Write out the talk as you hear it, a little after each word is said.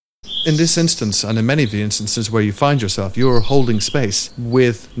in this instance, and in many of the instances where you find yourself, you're holding space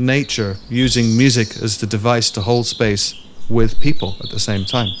with nature, using music as the device to hold space with people at the same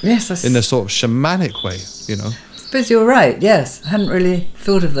time. Yes. In a sort of shamanic way, you know. I suppose you're right, yes. I hadn't really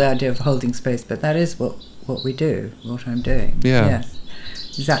thought of the idea of holding space, but that is what we do, what I'm doing. Yeah. Yes,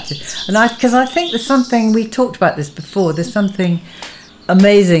 exactly. And because I think there's something, we talked about this before, there's something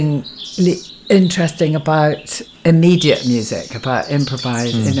amazingly interesting about immediate music, about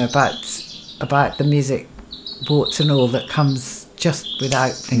improvised, about the music, warts and all, that comes just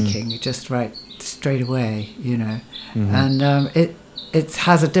without thinking, just right straight away, you know. And it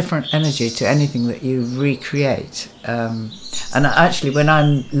has a different energy to anything that you recreate. And actually, when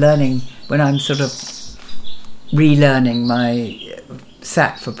I'm sort of relearning my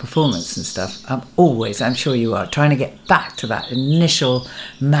set for performance and stuff, I'm sure you are, trying to get back to that initial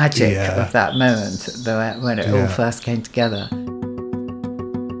magic of that moment when it all first came together.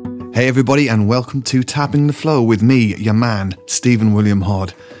 Hey everybody, and welcome to Tapping the Flow with me, your man, Stephen William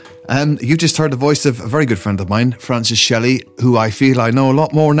Hodd. You just heard the voice of a very good friend of mine, Francis Shelley, who I feel I know a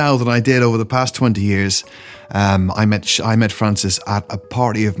lot more now than I did over the past 20 years. I met Francis at a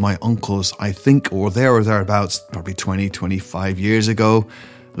party of my uncle's, I think, or thereabouts, probably 20, 25 years ago,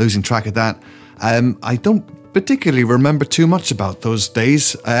 losing track of that. I don't particularly remember too much about those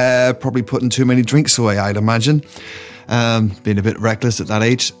days, probably putting too many drinks away, I'd imagine, being a bit reckless at that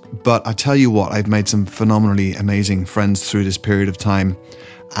age. But I tell you what, I've made some phenomenally amazing friends through this period of time,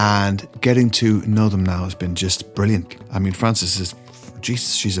 and getting to know them now has been just brilliant. I mean, Francis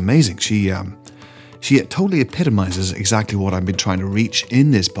she's amazing. She totally epitomizes exactly what I've been trying to reach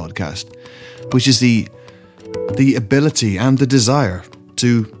in this podcast, which is the ability and the desire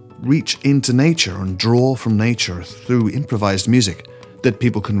to reach into nature and draw from nature through improvised music that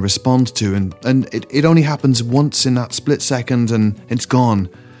people can respond to. And it only happens once in that split second and it's gone.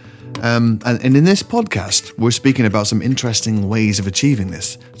 And in this podcast, we're speaking about some interesting ways of achieving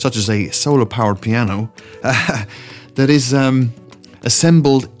this, such as a solar-powered piano that is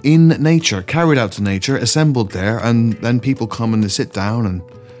assembled in nature, carried out to nature, assembled there, and then people come and they sit down and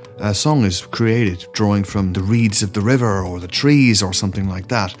a song is created, drawing from the reeds of the river or the trees or something like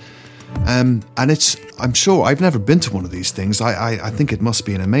that. And I'm sure, I've never been to one of these things. I think it must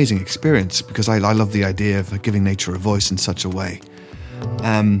be an amazing experience because I love the idea of giving nature a voice in such a way.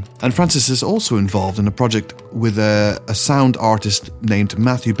 And Francis is also involved in a project with a sound artist named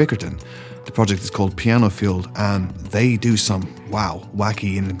Matthew Bickerton. The project is called Piano Field, and they do some,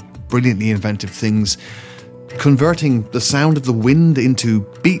 wacky and brilliantly inventive things, converting the sound of the wind into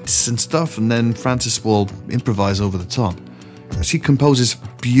beats and stuff, and then Francis will improvise over the top. She composes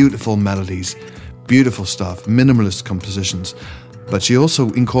beautiful melodies, beautiful stuff, minimalist compositions, but she also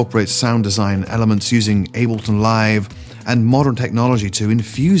incorporates sound design elements using Ableton Live and modern technology to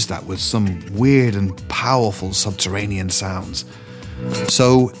infuse that with some weird and powerful subterranean sounds.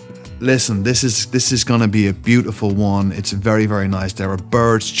 So listen, this is going to be a beautiful one. It's very, very nice. There are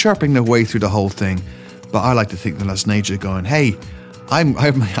birds chirping their way through the whole thing, but I like to think that that's nature going, hey,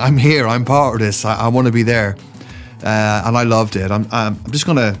 I'm here, I'm part of this, I want to be there. And I loved it. I'm just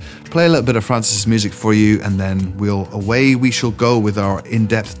going to play a little bit of Francis's music for you, and then away we shall go with our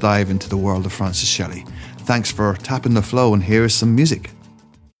in-depth dive into the world of Francis Shelley. Thanks for tapping the flow, and here is some music.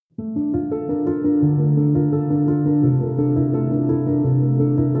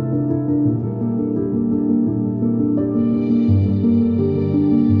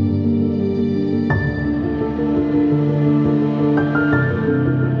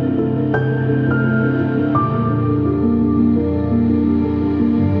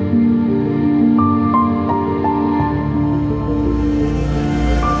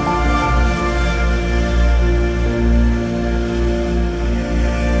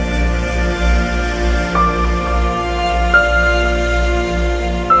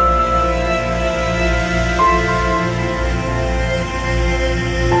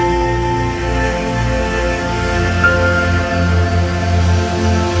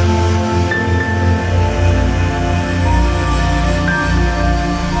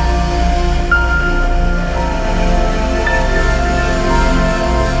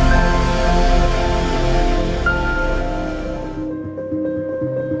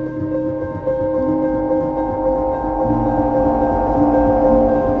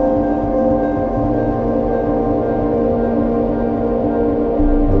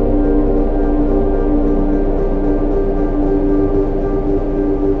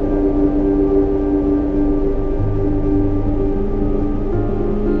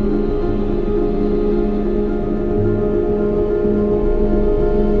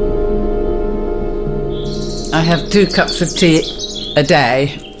 I have 2 cups of tea a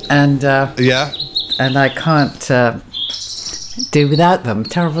day, and Yeah. and I can't do without them.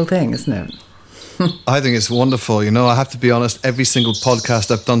 Terrible thing, isn't it? I think it's wonderful. You know, I have to be honest, every single podcast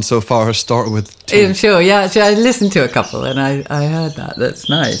I've done so far has started with tea. I'm sure, yeah. Actually, I listened to a couple and I heard that. That's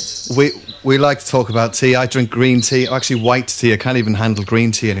nice. We like to talk about tea. I drink green tea, actually white tea. I can't even handle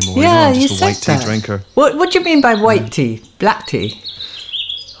green tea anymore. Yeah, I'm you just a said white tea that. drinker. What do you mean by white tea? Black tea?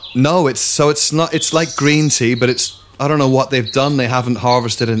 No, it's not. It's like green tea, but I don't know what they've done. They haven't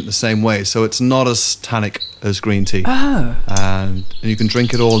harvested it in the same way, so it's not as tannic as green tea. Oh. And you can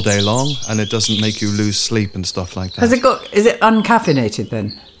drink it all day long, and it doesn't make you lose sleep and stuff like that. Is it uncaffeinated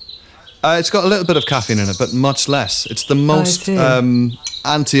then? It's got a little bit of caffeine in it, but much less. It's the most see.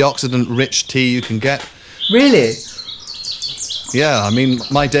 antioxidant-rich tea you can get. Really? Yeah, I mean,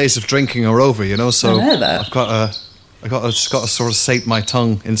 my days of drinking are over, you know. So I know that. I've got to sort of sate my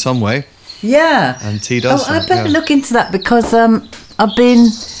tongue in some way. Yeah. And tea does I that, better yeah. look into that because I've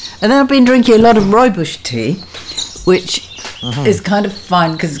been drinking a lot of rooibos tea, which is kind of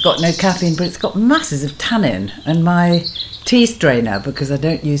fine because it's got no caffeine, but it's got masses of tannin. And my tea strainer, because I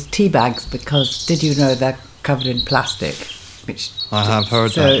don't use tea bags, because did you know they're covered in plastic? Which I have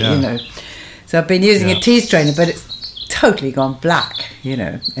heard so, that, yeah. You know, so I've been using Yeah. a tea strainer, but it's totally gone black, you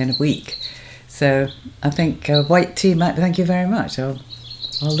know, in a week. So I think white tea might. Thank you very much. I'll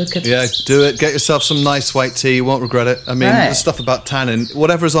look at. Yeah, do it. Get yourself some nice white tea. You won't regret it. I mean, Right. the stuff about tannin,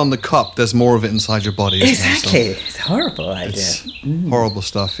 whatever's on the cup, there's more of it inside your body. Isn't there? Exactly. So It's a horrible idea. it's horrible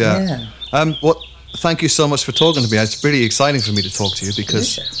stuff, yeah. Yeah. Thank you so much for talking to me. It's really exciting for me to talk to you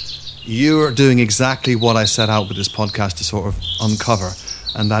because you're doing exactly what I set out with this podcast to sort of uncover.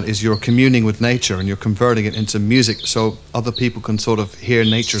 And that is you're communing with nature and you're converting it into music so other people can sort of hear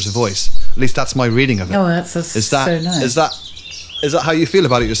nature's voice. At least that's my reading of it. Oh, that's so nice. Is that how you feel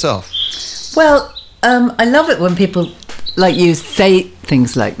about it yourself? Well, I love it when people like you say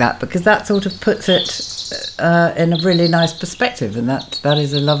things like that because that sort of puts it in a really nice perspective, and that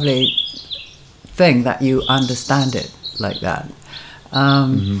is a lovely thing that you understand it like that.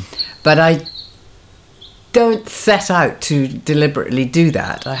 But I don't set out to deliberately do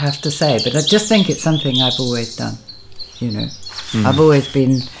that, I have to say, but I just think it's something I've always done, you know. I've always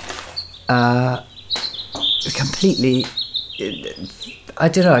been completely, I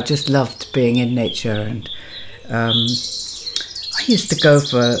don't know, I just loved being in nature, and I used to go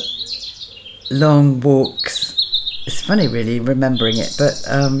for long walks. It's funny really remembering it, but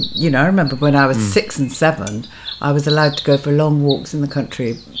you know, I remember when I was 6 and 7, I was allowed to go for long walks in the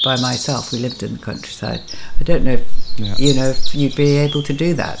country by myself. We lived in the countryside. I don't know if, you know, if you'd be able to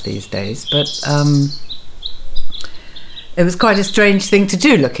do that these days, but it was quite a strange thing to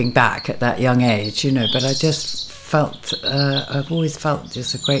do looking back at that young age, you know, but I just felt, I've always felt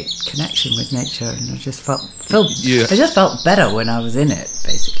just a great connection with nature, and I just felt I just felt better when I was in it,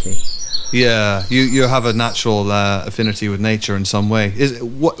 basically. Yeah, you have a natural affinity with nature in some way.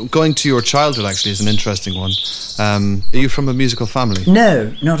 Going to your childhood actually is an interesting one. Are you from a musical family?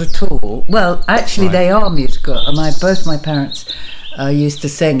 No, not at all. Well, actually, They are musical. Both my parents used to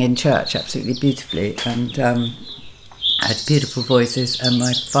sing in church absolutely beautifully, and had beautiful voices. And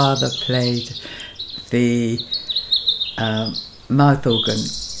my father played the mouth organ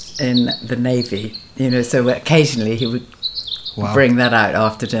in the Navy. You know, so occasionally he would. Wow. Bring that out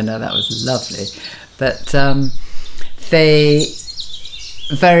after dinner. That was lovely. But they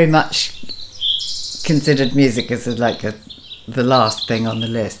very much considered music as the last thing on the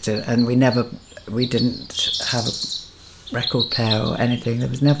list, and we didn't have a record player or anything. There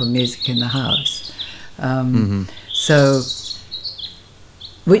was never music in the house. So,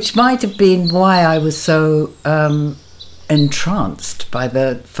 which might have been why I was so entranced by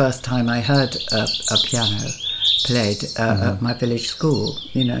the first time I heard a piano played at my village school.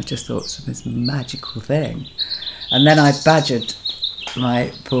 You know, I just thought it was this magical thing. And then I badgered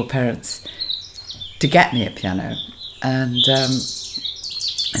my poor parents to get me a piano, and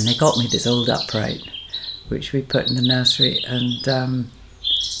they got me this old upright, which we put in the nursery, and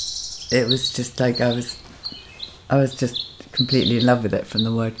it was just like I was just completely in love with it from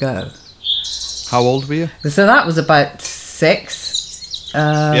the word go. How old were you? So that was about 6.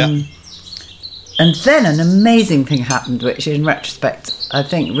 And then an amazing thing happened, which in retrospect I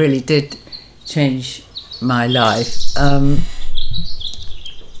think really did change my life,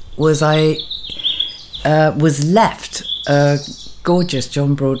 was I was left a gorgeous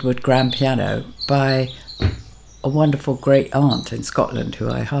John Broadwood grand piano by a wonderful great aunt in Scotland who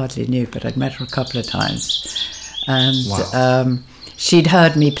I hardly knew, but I'd met her a couple of times. And she'd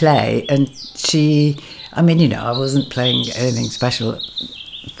heard me play, and I mean, you know, I wasn't playing anything special.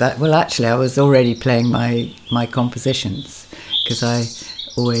 Actually, I was already playing my compositions, because I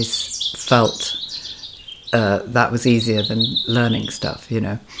always felt that was easier than learning stuff, you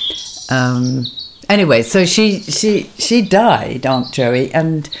know. Anyway, so she died, Aunt Joey,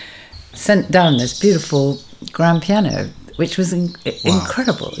 and sent down this beautiful grand piano, which was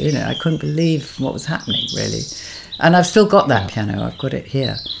incredible. You know, I couldn't believe what was happening, really. And I've still got that piano. I've got it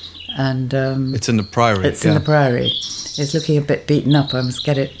here, and it's in the Priory. It's in the Priory. It's looking a bit beaten up. I'm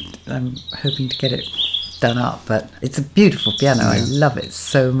hoping to get it done up, but it's a beautiful piano. I love it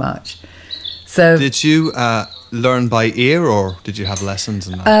so much. So, did you learn by ear, or did you have lessons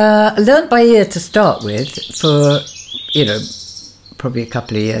in that? I learned by ear to start with for, you know, probably a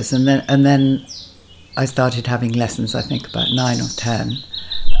couple of years, and then I started having lessons. I think about 9 or 10,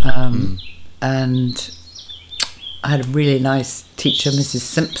 and I had a really nice teacher, Mrs.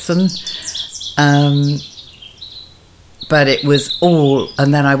 Simpson. But it was all,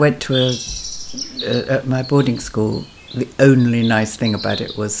 and then I went to at my boarding school. The only nice thing about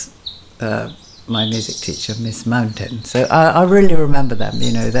it was my music teacher, Miss Mountain. So I really remember them.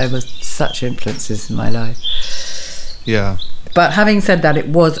 You know, they were such influences in my life. Yeah. But having said that, it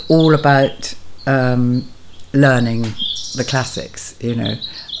was all about learning the classics. You know,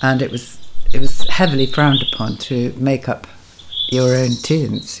 and it was heavily frowned upon to make up your own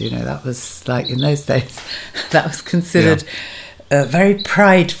tunes. You know, that was like, in those days, that was considered very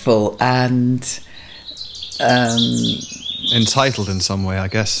prideful and entitled in some way, I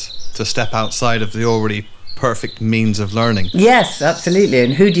guess, to step outside of the already perfect means of learning. Yes, absolutely.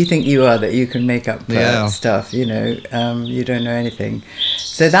 And who do you think you are that you can make up stuff? You know, you don't know anything.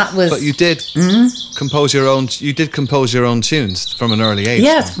 So that was. But you did compose your own. You did compose your own tunes from an early age.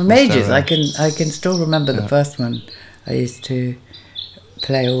 Yes, from ages. I can still remember the first one I used to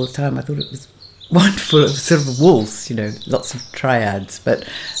play all the time. I thought it was wonderful. It was sort of a waltz, you know, lots of triads, but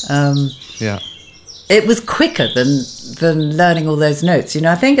it was quicker than learning all those notes. You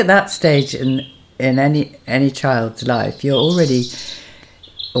know, I think at that stage in any child's life, you're already,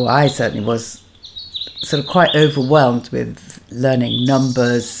 or I certainly was, sort of quite overwhelmed with learning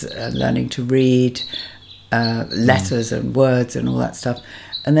numbers, learning to read letters and words and all that stuff,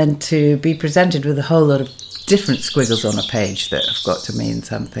 and then to be presented with a whole lot of different squiggles on a page that have got to mean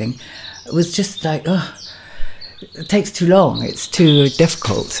something. It was just like, it takes too long. It's too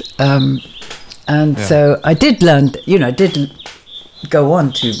difficult. So I did learn, you know, I did go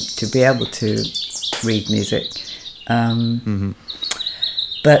on to be able to read music.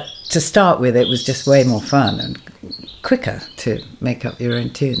 But to start with, it was just way more fun and quicker to make up your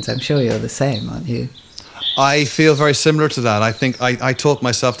own tunes. I'm sure you're the same, aren't you? I feel very similar to that. I think I taught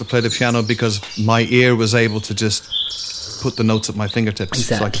myself to play the piano because my ear was able to just put the notes at my fingertips,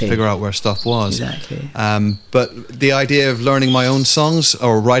 so I could figure out where stuff was. Exactly. But the idea of learning my own songs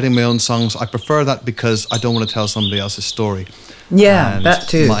or writing my own songs, I prefer that because I don't want to tell somebody else's story. Yeah, and that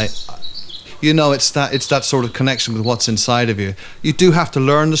too. You know, it's that sort of connection with what's inside of you. You do have to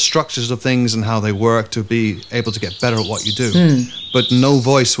learn the structures of things and how they work to be able to get better at what you do. But no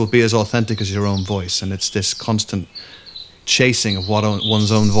voice will be as authentic as your own voice, and it's this constant chasing of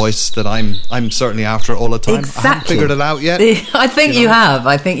one's own voice that I'm certainly after all the time. Exactly. I haven't figured it out yet. I think you have.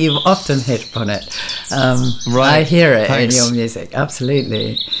 I think you've often hit upon it. Right. I hear it Thanks. in your music,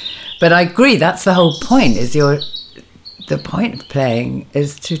 absolutely. But I agree, that's the whole point, the point of playing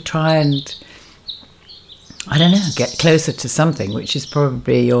is to try and, I don't know, get closer to something, which is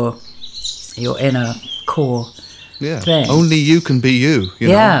probably your inner core thing. Only you can be you. You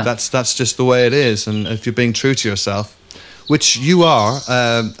know, that's just the way it is. And if you're being true to yourself, which you are,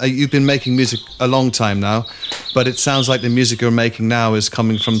 you've been making music a long time now, but it sounds like the music you're making now is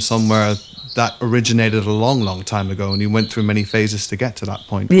coming from somewhere that originated a long, long time ago, and you went through many phases to get to that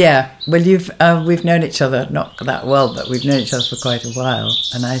point. Yeah, well, we've known each other not that well, but we've known each other for quite a while,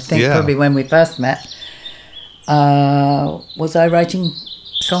 and I think probably when we first met, was I writing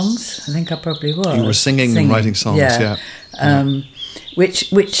songs? I think I probably was. You were singing and writing songs, yeah.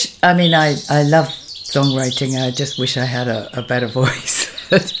 Which I mean, I love songwriting. I just wish I had a better voice.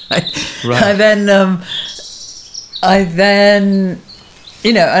 I then,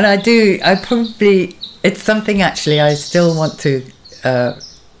 you know, and it's something actually I still want to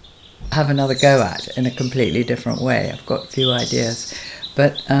have another go at in a completely different way. I've got a few ideas,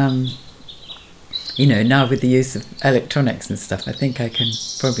 but you know, now with the use of electronics and stuff, I think I can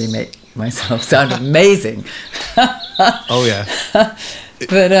probably make myself sound amazing. Oh yeah.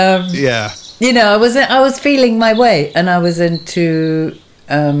 But yeah, you know, I was feeling my way, and I was into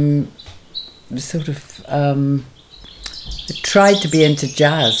sort of. I tried to be into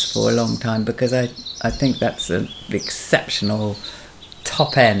jazz for a long time because I think that's an exceptional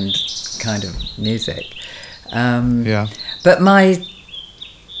top end kind of music. But my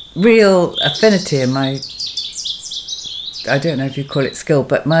real affinity and my, I don't know if you call it skill,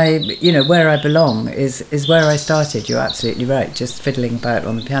 but my, where I belong is where I started. You're absolutely right. Just fiddling about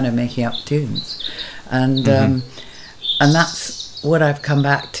on the piano, making up tunes. And that's what I've come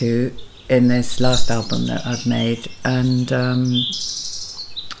back to in this last album that I've made. And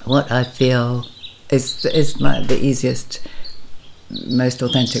what I feel is the easiest, most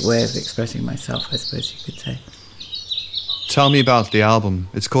authentic way of expressing myself, I suppose you could say. Tell me about the album.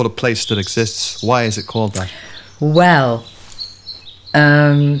 It's called A Place That Exists. Why is it called that? Well,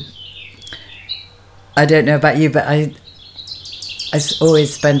 I don't know about you, but I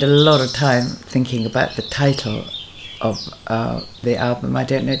always spend a lot of time thinking about the title of the album. I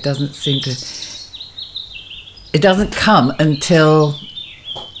don't know, it doesn't come until,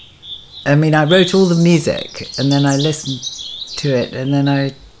 I wrote all the music and then I listened to it and then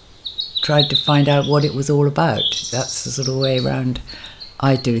I tried to find out what it was all about. That's the sort of way around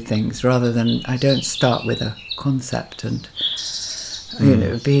I do things, rather than, I don't start with a concept and,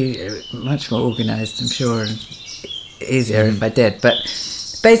 it would be much more organised, I'm sure, and easier if I did. But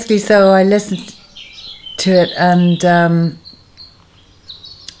basically, so I listened to it and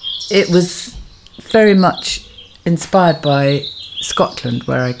it was very much inspired by Scotland,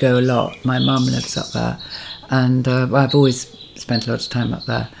 where I go a lot. My mum lives up there and I've always spent a lot of time up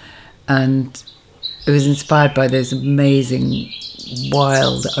there. And it was inspired by those amazing,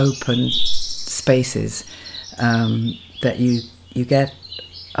 wild, open spaces that you get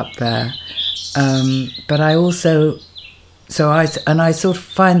up there. But I also, I sort of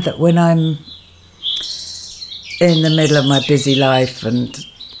find that when I'm in the middle of my busy life and,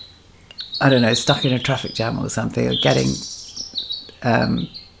 I don't know, stuck in a traffic jam or something, or getting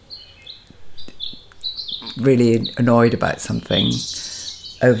really annoyed about something,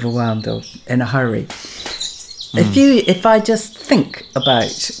 overwhelmed or in a hurry. If I just think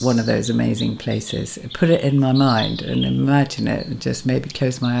about one of those amazing places, put it in my mind and imagine it, and just maybe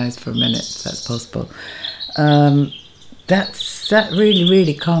close my eyes for a minute, if that's possible, that really,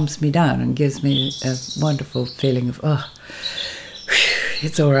 really calms me down and gives me a wonderful feeling of,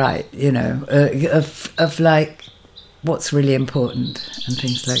 it's all right, of like what's really important and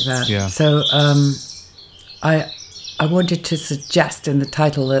things like that. Yeah. So I wanted to suggest in the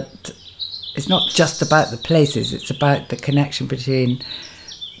title that it's not just about the places, it's about the connection between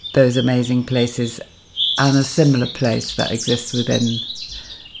those amazing places and a similar place that exists within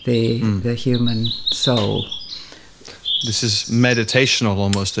the human soul. This is meditational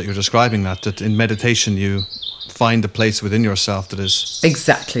almost, that you're describing that in meditation you find a place within yourself that is...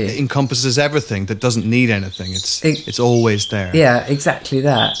 Exactly. It encompasses everything, that doesn't need anything. It's always there. Yeah, exactly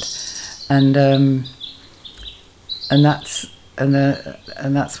that. And that's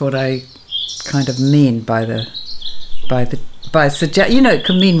what I kind of mean by suggest. It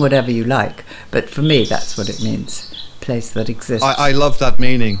can mean whatever you like, but for me that's what it means. Place that exists. I love that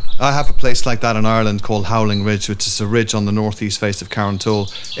meaning. I have a place like that in Ireland called Howling Ridge, which is a ridge on the northeast face of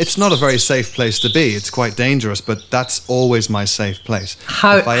Carrauntoohil. It's not a very safe place to be. It's quite dangerous, but that's always my safe place.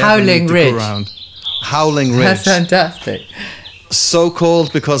 Howling Ridge. Howling Ridge. That's fantastic. So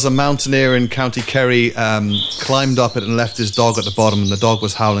called because a mountaineer in County Kerry climbed up it and left his dog at the bottom, and the dog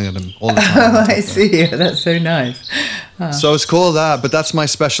was howling at him all the time. Oh, I see. That's so nice. Oh. So it's called that, but that's my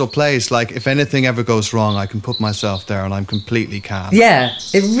special place. Like, if anything ever goes wrong, I can put myself there and I'm completely calm. Yeah,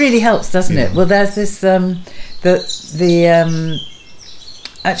 it really helps, doesn't it? Well, there's this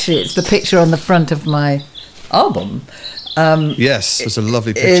actually, it's the picture on the front of my album. Yes, it's a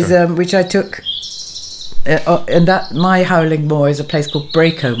lovely picture. Which I took. And that my howling moor is a place called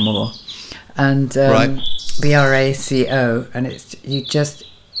Braco Moor, and right. Braco, and it's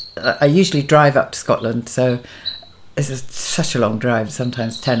I usually drive up to Scotland, so it's such a long drive,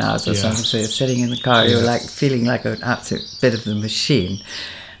 sometimes 10 hours or something. So you're sitting in the car, you're like feeling like an absolute bit of the machine,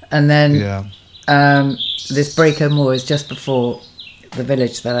 and then this Braco Moor is just before the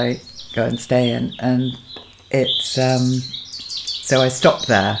village that I go and stay in, and it's. So I stop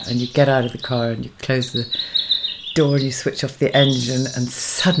there, and you get out of the car and you close the door and you switch off the engine, and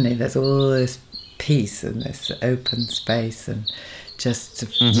suddenly there's all this peace and this open space and just a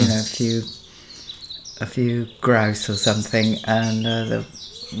few grouse or something, and the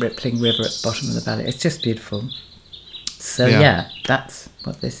rippling river at the bottom of the valley. It's just beautiful. So yeah, that's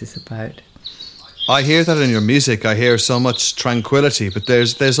what this is about. I hear that in your music. I hear so much tranquility, but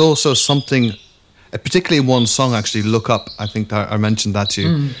there's also something. Particularly one song, actually, Look Up, I think that I mentioned that to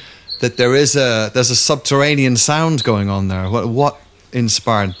you, that there's a subterranean sound going on there. What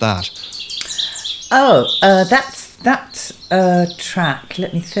inspired that? Oh, that's track.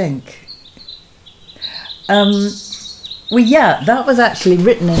 Let me think. Well, yeah, that was actually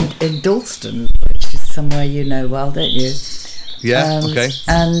written in Dalston, which is somewhere you know well, don't you? Yeah, okay.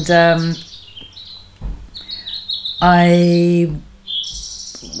 And I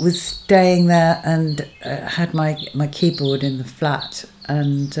was staying there and had my keyboard in the flat,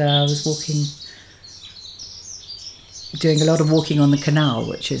 and I was doing a lot of walking on the canal,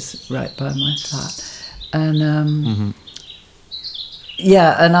 which is right by my flat. And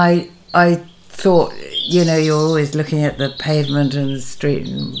yeah, and I thought, you know, you're always looking at the pavement and the street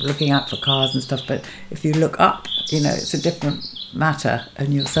and looking out for cars and stuff, but if you look up, you know, it's a different matter,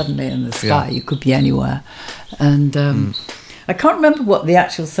 and you're suddenly in the sky. You could be anywhere. And I can't remember what the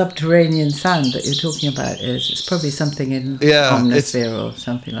actual subterranean sound that you're talking about is. It's probably something in Omnisphere or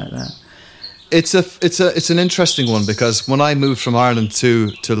something like that. It's an interesting one, because when I moved from Ireland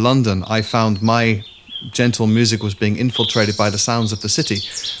to London, I found my gentle music was being infiltrated by the sounds of the city.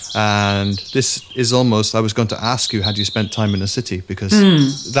 And this is almost, I was going to ask you, had you spent time in a city? Because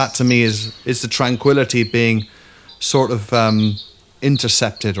that to me is the tranquility being sort of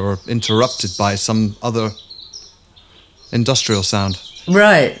intercepted or interrupted by some other industrial sound.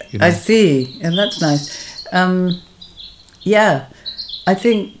 Right, you know? I see. And that's nice. Yeah, I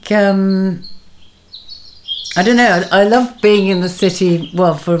think, I don't know, I love being in the city,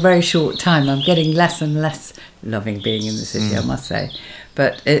 well, for a very short time. I'm getting less and less loving being in the city, I must say.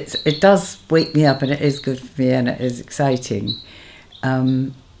 But it does wake me up, and it is good for me, and it is exciting.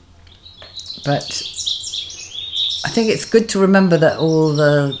 But I think it's good to remember that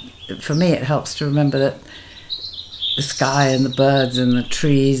for me it helps to remember that the sky and the birds and the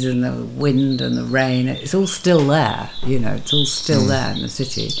trees and the wind and the rain, it's all still there, you know, it's all still there in the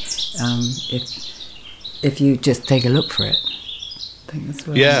city. If you just take a look for it. I think that's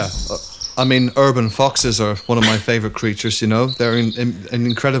what I mean, urban foxes are one of my favourite creatures, you know. They're an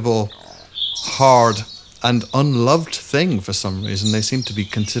incredible, hard and unloved thing for some reason. They seem to be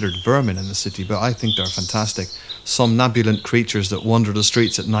considered vermin in the city, but I think they're fantastic. Somnambulant creatures that wander the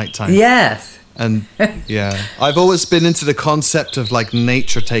streets at night time. Yes. And yeah, I've always been into the concept of like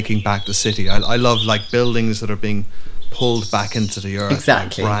nature taking back the city. I love like buildings that are being pulled back into the earth,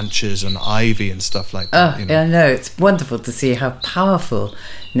 exactly, like branches and ivy and stuff like that. You know? Yeah, I know, it's wonderful to see how powerful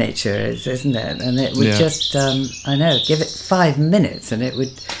nature is, isn't it? And it would just, I know, give it 5 minutes and it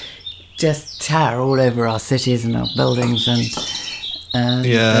would just tear all over our cities and our buildings and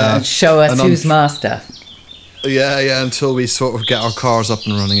show us who's master. Yeah, until we sort of get our cars up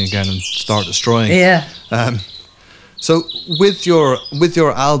and running again and start destroying. Yeah. So with your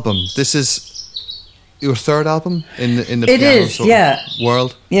album, this is your third album in the piano sort of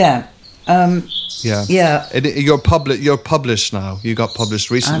world. Yeah. You're published now. You got published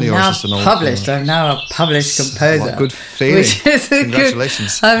recently, I'm or now is this an old published? I'm now a published composer. What good feeling!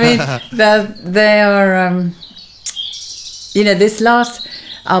 Congratulations. I mean, they are. You know, this last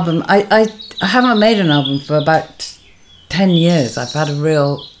album, I haven't made an album for about 10 years. I've had a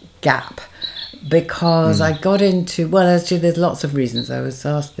real gap because I got into, well, actually there's lots of reasons. I was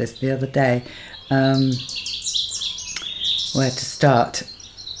asked this the other day, where to start.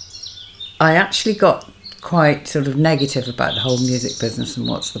 I actually got quite sort of negative about the whole music business and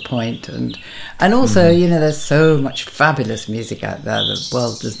what's the point, and also you know, there's so much fabulous music out there. The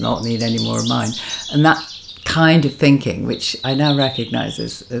world does not need any more of mine, and that kind of thinking, which I now recognise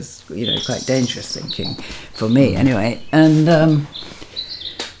as you know, quite dangerous thinking for me anyway. And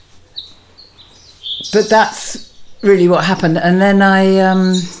but that's really what happened. And then I,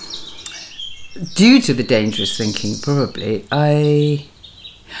 due to the dangerous thinking, probably I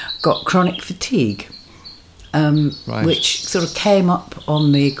got chronic fatigue, right, which sort of came up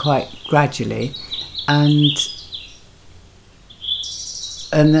on me quite gradually, and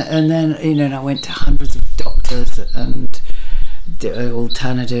then you know, I went to hundreds of doctors and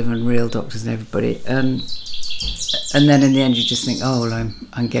alternative and real doctors and everybody, and then in the end you just think, oh well,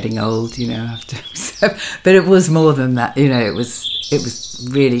 I'm getting old, you know, I have to. But it was more than that, you know. It was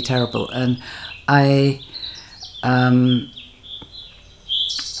really terrible, and I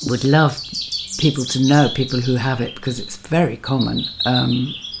would love people to know, people who have it, because it's very common,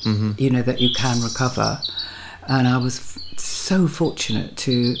 you know, that you can recover. And I was so fortunate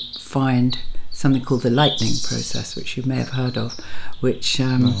to find something called the lightning process, which you may have heard of, which,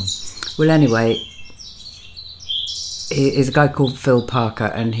 well, anyway, is a guy called Phil Parker,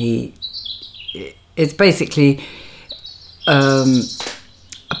 and it's basically a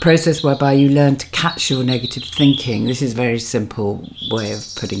process whereby you learn to catch your negative thinking. This is a very simple way of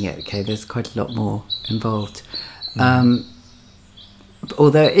putting it, okay? There's quite a lot more involved.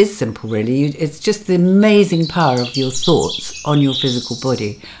 Although it is simple, really. It's just the amazing power of your thoughts on your physical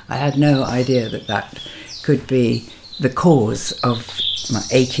body. I had no idea that could be the cause of my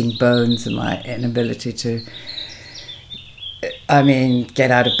aching bones and my inability to,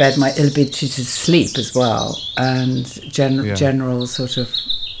 get out of bed, my inability to sleep as well, and general sort of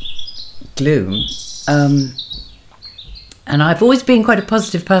gloom. And I've always been quite a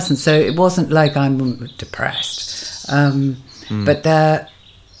positive person, so it wasn't like I'm depressed. But I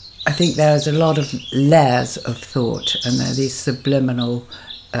think there's a lot of layers of thought, and there are these subliminal,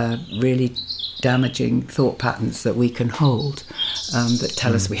 really damaging thought patterns that we can hold, that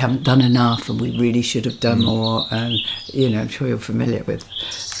tell us we haven't done enough and we really should have done more. And, I'm sure you're familiar with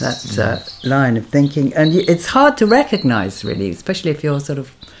that line of thinking. And it's hard to recognise, really, especially if you're sort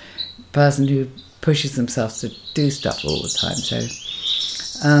of person who pushes themselves to do stuff all the time. So,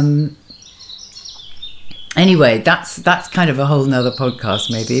 anyway, that's kind of a whole nother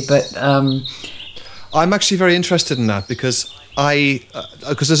podcast, maybe. But I'm actually very interested in that because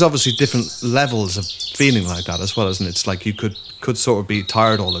there's obviously different levels of feeling like that as well, isn't it? It's like you could sort of be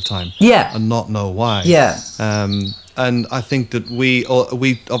tired all the time, and not know why. And I think that we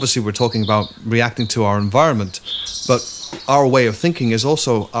obviously we're talking about reacting to our environment, but our way of thinking is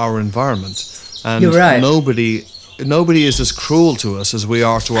also our environment. And you're right. Nobody is as cruel to us as we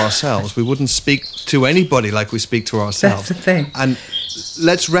are to ourselves. We wouldn't speak to anybody like we speak to ourselves. That's the thing. And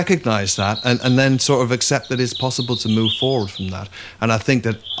let's recognise that and then sort of accept that it's possible to move forward from that. And I think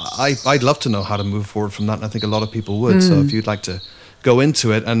that I'd love to know how to move forward from that, and I think a lot of people would. So if you'd like to go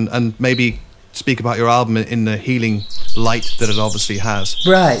into it and maybe speak about your album in the healing light that it obviously has.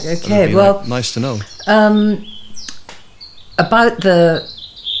 Right, okay. Well, nice to know.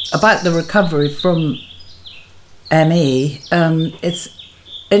 About the recovery from ME, it's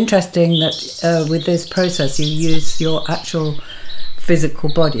interesting that with this process you use your actual physical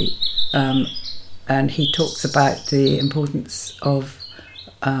body, and he talks about the importance of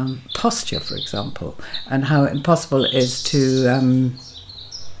posture, for example, and how impossible it is to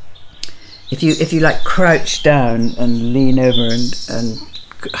if you like crouch down and lean over and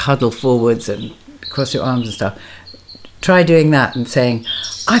huddle forwards and cross your arms and stuff. Try doing that and saying,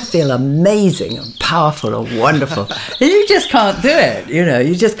 I feel amazing and powerful and wonderful. You just can't do it,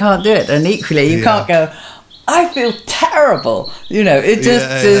 you just can't do it. And equally, you can't go, I feel terrible. It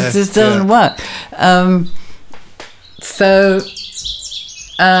just doesn't work.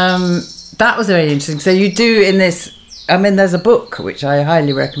 That was very interesting. So you do in this, there's a book which I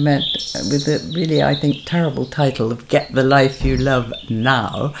highly recommend with the really, I think, terrible title of Get the Life You Love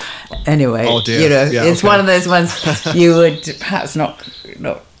Now. Anyway, oh dear. It's one of those ones you would perhaps not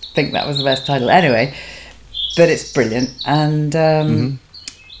think that was the best title. Anyway, but it's brilliant. And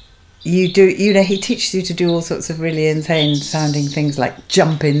you do, he teaches you to do all sorts of really insane sounding things like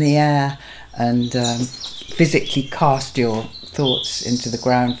jump in the air and physically cast your thoughts into the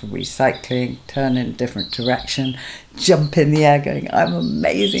ground for recycling, turn in a different direction, jump in the air going, I'm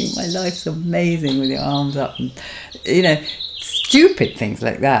amazing, my life's amazing, with your arms up, and stupid things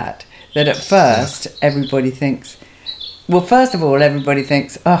like that at first everybody thinks, well, first of all, everybody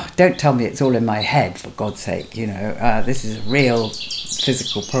thinks, oh, don't tell me it's all in my head, for God's sake, this is a real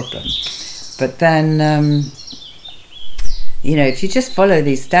physical problem. But then if you just follow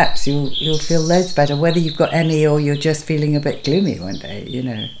these steps, you'll feel loads better, whether you've got ME or you're just feeling a bit gloomy one day.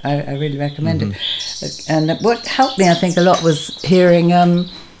 I really recommend it. And what helped me, I think, a lot was hearing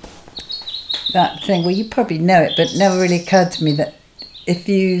that thing. Well, you probably know it, but it never really occurred to me that if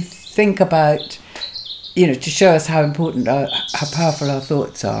you think about, to show us how important, how powerful our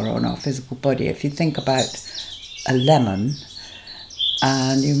thoughts are on our physical body, if you think about a lemon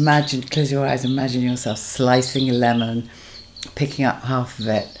and you close your eyes, imagine yourself slicing a lemon, picking up half of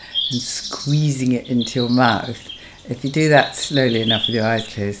it and squeezing it into your mouth. If you do that slowly enough with your eyes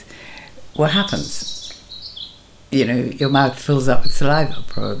closed, what happens? Your mouth fills up with saliva,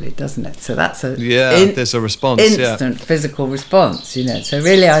 probably, doesn't it? So that's there's a response, instant physical response. So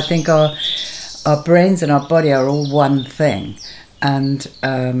really, I think our brains and our body are all one thing, and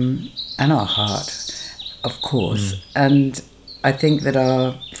our heart, of course. And I think that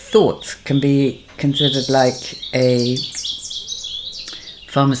our thoughts can be considered like a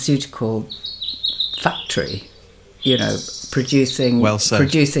pharmaceutical factory, producing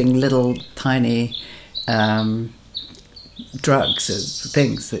little tiny drugs and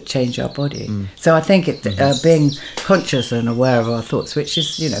things that change our body. So I think being conscious and aware of our thoughts, which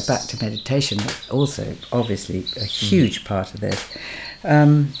is back to meditation, also obviously a huge part of this,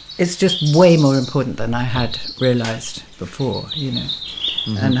 it's just way more important than I had realised before.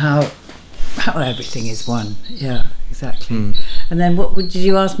 And how everything is one. Yeah, exactly. And then what did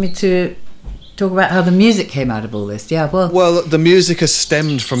you ask me to talk about? How the music came out of all this? Yeah, well, the music has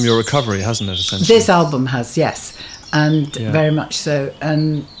stemmed from your recovery, hasn't it? Essentially, this album has, yes. and very much so.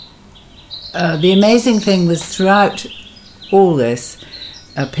 And the amazing thing was throughout all this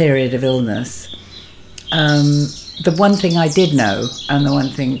period of illness, the one thing I did know, and the one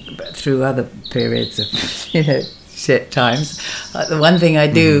thing through other periods of shit times, the one thing I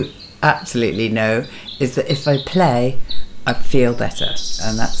do absolutely know is that if I play, I feel better,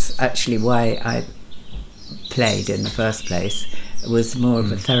 and that's actually why I played in the first place. It was more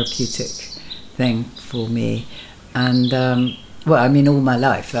of a therapeutic thing for me, and all my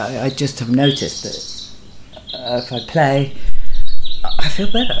life I just have noticed that if I play, I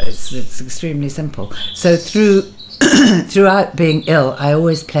feel better. It's extremely simple. So throughout being ill, I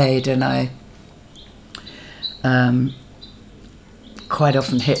always played, and I quite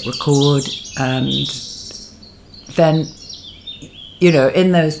often hit record, and then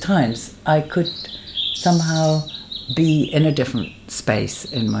in those times I could somehow be in a different space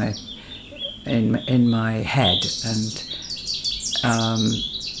in my head, and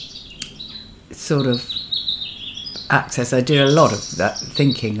sort of access. I did a lot of that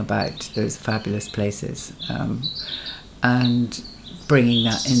thinking about those fabulous places, and bringing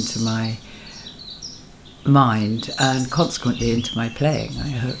that into my mind and consequently into my playing, I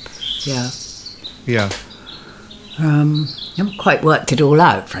hope. Yeah. I haven't quite worked it all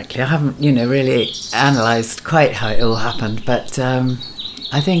out, frankly. I haven't, really analysed quite how it all happened, but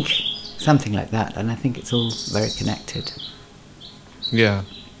I think something like that, and I think it's all very connected. Yeah.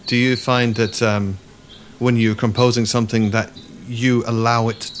 Do you find that when you're composing something that you allow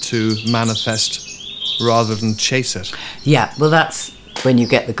it to manifest rather than chase it? Yeah, well, that's when you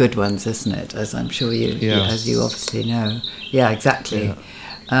get the good ones, isn't it? As I'm sure as you obviously know. Yeah, exactly.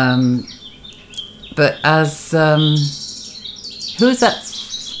 Yeah. But as who's that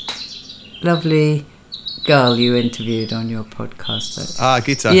lovely girl you interviewed on your podcast?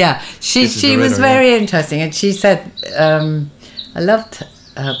 Gita. Yeah, she was very interesting, and she said, I loved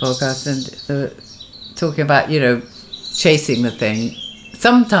her podcast and talking about chasing the thing.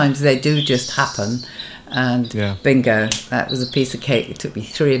 Sometimes they do just happen, and bingo, that was a piece of cake. It took me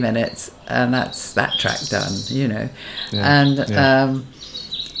 3 minutes, and that's that track done.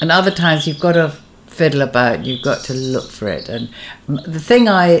 And other times you've got to fiddle about, you've got to look for it. And the thing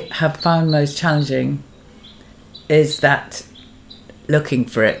I have found most challenging is that looking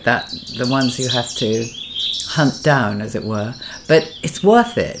for it, that the ones you have to hunt down, as it were. But it's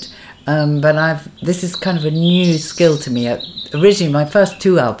worth it. But this is kind of a new skill to me. Originally, my first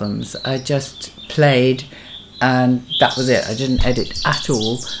 2 albums, I just played, and that was it. I didn't edit at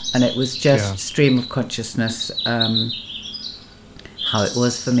all, and it was just stream of consciousness, how it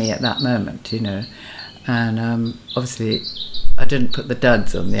was for me at that moment, And obviously, I didn't put the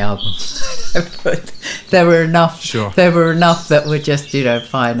duds on the album. There were enough. Sure. There were enough that were just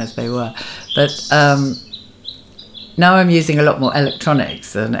fine as they were. But now I'm using a lot more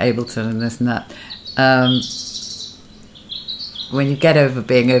electronics and Ableton and this and that. When you get over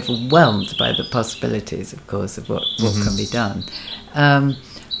being overwhelmed by the possibilities, of course, of what can be done, I'm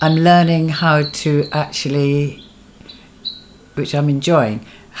learning how to actually, which I'm enjoying,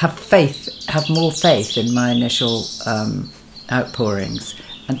 have more faith in my initial outpourings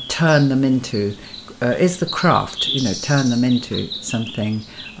and turn them into, is the craft, turn them into something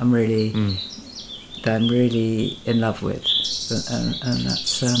I'm really in love with, and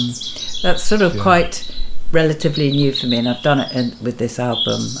that's sort of quite relatively new for me, and I've done it with this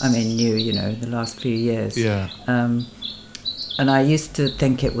album. I mean, new, the last few years. Yeah. And I used to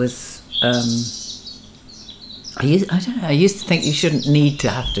think it was. I don't know. I used to think you shouldn't need to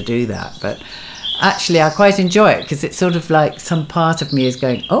have to do that, but actually, I quite enjoy it because it's sort of like some part of me is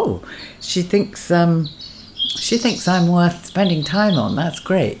going, "Oh, she thinks I'm worth spending time on. That's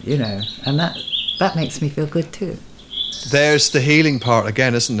great, and that makes me feel good too." There's the healing part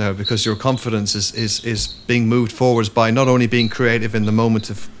again, isn't there? Because your confidence is being moved forwards by not only being creative in the moment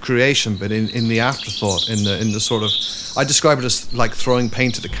of creation, but in the afterthought, in the sort of, I describe it as like throwing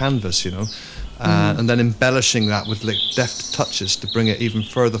paint to the canvas, and then embellishing that with like deft touches to bring it even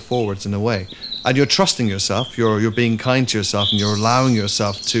further forwards in a way. And you're trusting yourself, you're being kind to yourself, and you're allowing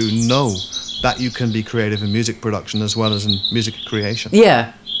yourself to know that you can be creative in music production as well as in music creation.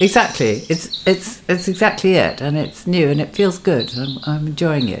 Yeah. Exactly, it's exactly it, and it's new and it feels good. I'm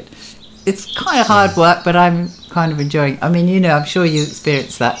enjoying it. It's kind of hard work, but I'm kind of enjoying it. I mean, I'm sure you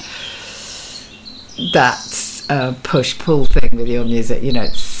experience that push-pull thing with your music.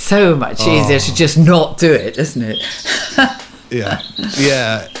 It's so much easier to just not do it, isn't it?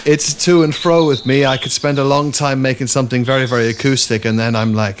 Yeah, it's to and fro with me. I could spend a long time making something very, very acoustic, and then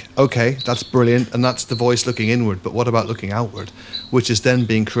I'm like, okay, that's brilliant, and that's the voice looking inward, but what about looking outward, which is then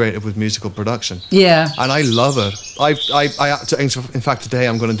being creative with musical production. Yeah. And I love it. In fact, today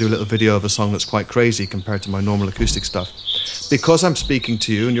I'm going to do a little video of a song that's quite crazy compared to my normal acoustic stuff, because I'm speaking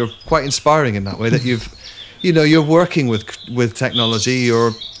to you, and you're quite inspiring in that way, that you're working with technology,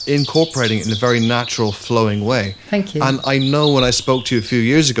 you're incorporating it in a very natural, flowing way. Thank you. And I know when I spoke to you a few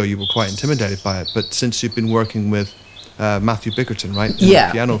years ago, you were quite intimidated by it. But since you've been working with Matthew Bickerton, right? In the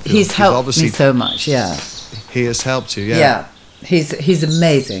piano field, he's helped me so much. Yeah, he has helped you. Yeah, yeah, he's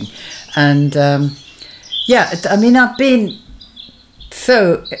amazing, and I mean, I've been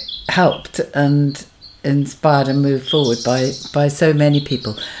so helped and inspired and moved forward by so many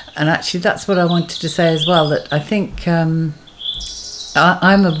people. And actually, that's what I wanted to say as well. That I think.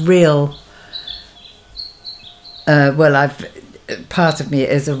 I'm a real, part of me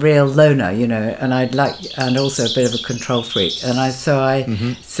is a real loner, and also a bit of a control freak. And so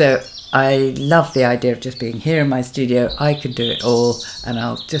I love the idea of just being here in my studio. I can do it all, and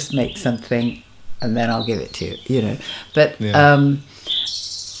I'll just make something, and then I'll give it to you, But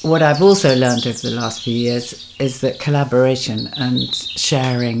what I've also learned over the last few years is that collaboration and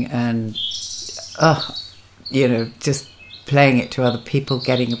sharing and, just playing it to other people,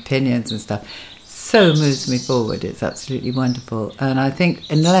 getting opinions and stuff, so moves me forward. It's absolutely wonderful. And I think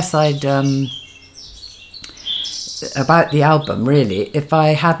unless I'd about the album, really, if I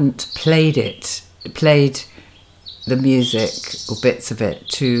hadn't played the music or bits of it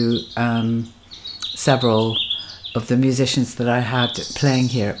to several of the musicians that I had playing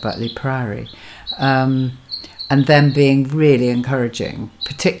here at Butley Priory, and them being really encouraging,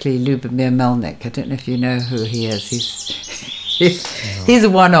 particularly Lubomir Melnik. I don't know if you know who he is. He's a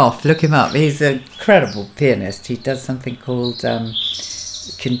one-off. Look him up. He's an incredible pianist. He does something called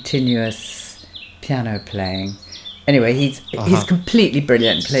continuous piano playing. Anyway, he's completely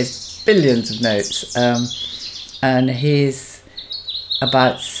brilliant. Plays billions of notes, and he's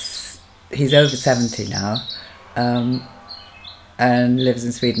over 70 now, and lives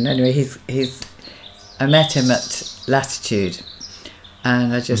in Sweden. Anyway, I met him at Latitude,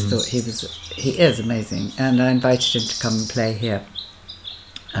 and I just thought he is amazing, and I invited him to come and play here,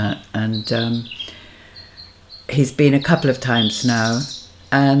 and he's been a couple of times now,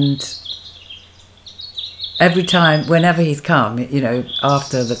 and every time, whenever he's come,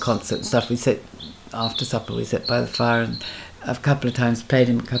 after the concert and stuff, after supper we sit by the fire, and I've a couple of times played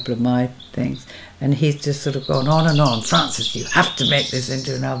him a couple of my things, and he's just sort of gone on and on. Francis, you have to make this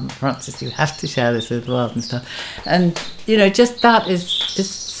into an album. Francis, you have to share this with the world and stuff. And just that is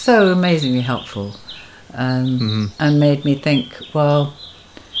so amazingly helpful, and made me think, well,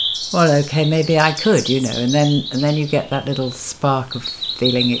 okay, maybe I could, and then you get that little spark of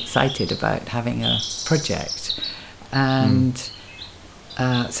feeling excited about having a project, and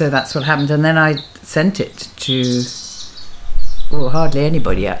so that's what happened. And then I sent it to. Well, hardly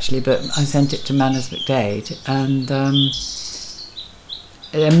anybody actually, but I sent it to Manners McDade, and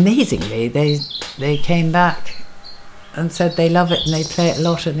amazingly, they came back and said they love it and they play it a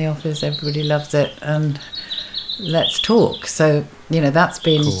lot in the office. Everybody loves it, and let's talk. So that's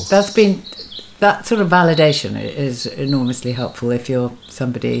been cool. That sort of validation is enormously helpful if you're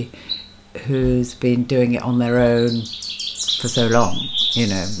somebody who's been doing it on their own for so long.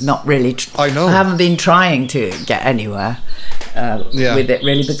 Not really. I know. I haven't been trying to get anywhere. With it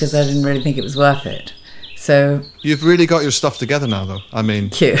really, because I didn't really think it was worth it. So you've really got your stuff together now, though. I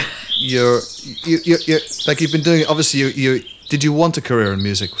mean, you're like you've been doing it. Obviously, did you want a career in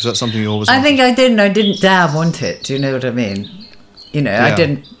music? Was that something you always wanted? I think I did, and I didn't dare want it. Do you know what I mean? I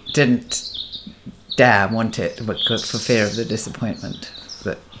didn't dare want it for fear of the disappointment.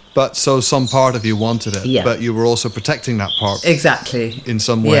 But so some part of you wanted it, but you were also protecting that part. Exactly. In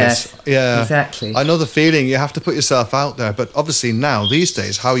some ways. Yes, yeah. Exactly. I know the feeling, you have to put yourself out there, but obviously now, these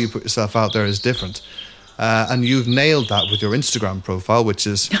days, how you put yourself out there is different. And you've nailed that with your Instagram profile, which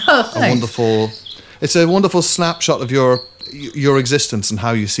is it's a wonderful snapshot of your existence and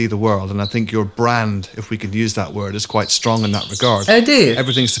how you see the world. And I think your brand, if we could use that word, is quite strong in that regard. Oh, do you?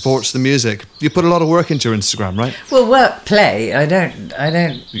 Everything supports the music. You put a lot of work into your Instagram, right? Well, play. I don't.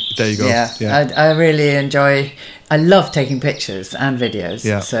 There you go. Yeah. I really enjoy. I love taking pictures and videos.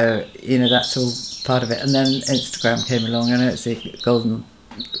 Yeah. So that's all part of it. And then Instagram came along, and it's a golden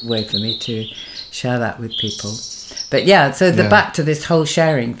way for me to share that with people. But so back to this whole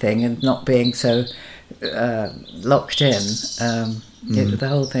sharing thing and not being so locked in. The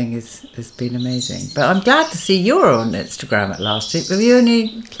whole thing has been amazing. But I'm glad to see you're on Instagram at last. Have you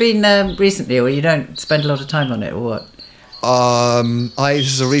only been recently, or you don't spend a lot of time on it, or what? This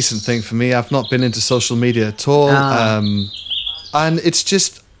is a recent thing for me. I've not been into social media at all, and it's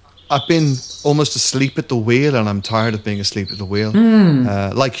just I've been almost asleep at the wheel, and I'm tired of being asleep at the wheel.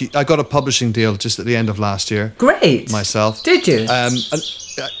 I got a publishing deal just at the end of last year. Great. Myself. Did you?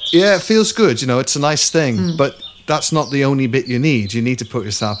 Yeah, it feels good. It's a nice thing, but that's not the only bit you need. You need to put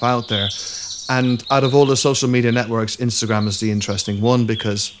yourself out there. And out of all the social media networks, Instagram is the interesting one,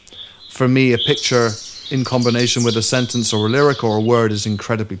 because for me, a picture in combination with a sentence or a lyric or a word is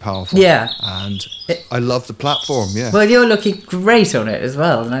incredibly powerful. Yeah. And I love the platform, yeah. Well, you're looking great on it as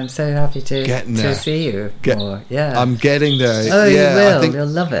well, and I'm so happy to see you more. Yeah. I'm getting there. Oh, yeah, you will. You'll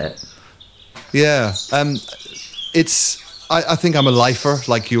love it. Yeah. I think I'm a lifer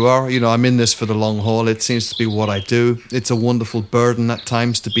like you are. I'm in this for the long haul. It seems to be what I do. It's a wonderful burden at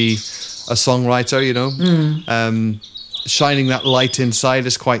times to be a songwriter, shining that light inside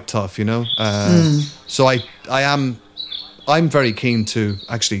is quite tough, So I'm very keen to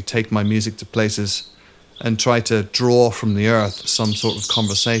actually take my music to places and try to draw from the earth some sort of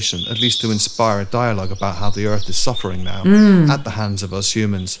conversation, at least to inspire a dialogue about how the earth is suffering now at the hands of us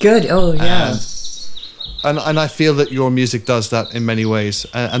humans. Good. Oh, yeah. And I feel that your music does that in many ways.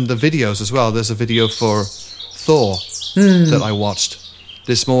 And the videos as well. There's a video for Thor that I watched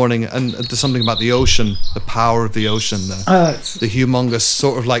this morning, and there's something about the ocean, the power of the ocean, the humongous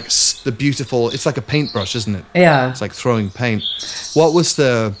sort of like the beautiful, it's like a paintbrush, isn't it? Yeah. It's like throwing paint. What was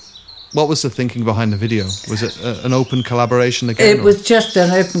the thinking behind the video? Was it an open collaboration again? It was just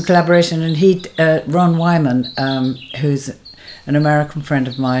an open collaboration, and Ron Wyman, who's an American friend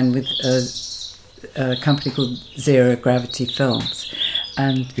of mine with a company called Zero Gravity Films,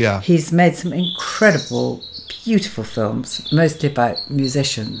 and he's made some incredible, beautiful films, mostly about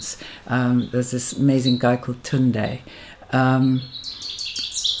musicians. There's this amazing guy called Tunde.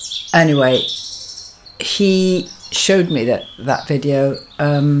 Anyway, he showed me that video,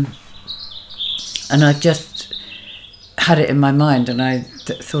 and I just had it in my mind, and I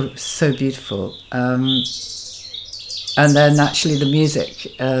thought it was so beautiful. And then actually the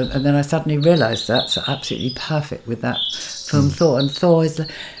music, and then I suddenly realised that's absolutely perfect with that film Thor. And Thor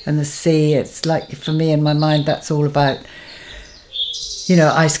and the sea, it's like, for me in my mind, that's all about,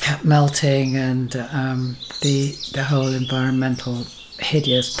 ice cap melting and the whole environmental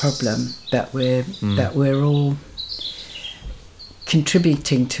hideous problem that we're all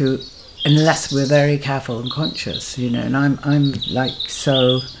contributing to, unless we're very careful and conscious, And I'm like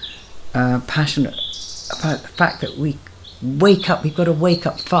so passionate about the fact that we've got to wake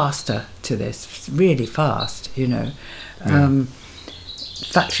up faster to this, really fast,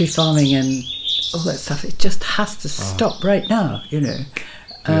 factory farming and all that stuff, it just has to stop right now, It's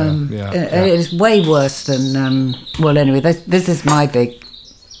way worse than, anyway, this is my big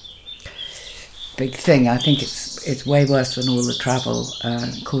thing. I think it's way worse than all the travel,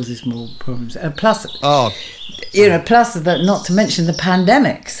 causes more problems. Plus that, not to mention the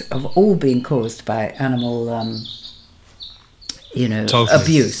pandemics have all been caused by animal,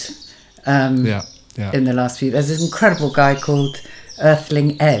 abuse. In the last few, there's this incredible guy called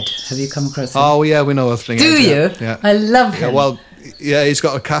Earthling Ed. Have you come across him? Oh yeah, we know Earthling Ed. Do you? Yeah. I love him. Yeah, well, yeah, he's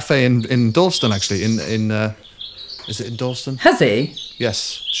got a cafe in Dalston actually. Is it in Dalston? Has he?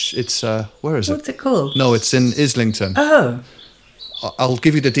 Yes, it's where is it? What's it called? No, it's in Islington. Oh. I'll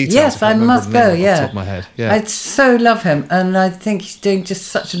give you the details. Yes, I must go. Yeah, off the top of my head. Yeah, I so love him, and I think he's doing just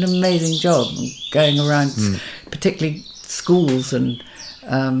such an amazing job going around, particularly schools and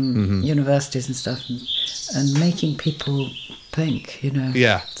universities and stuff, and making people think.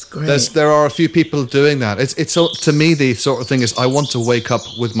 Yeah, it's great. There are a few people doing that. It's to me the sort of thing is I want to wake up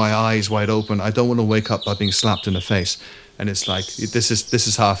with my eyes wide open. I don't want to wake up by being slapped in the face. And it's like this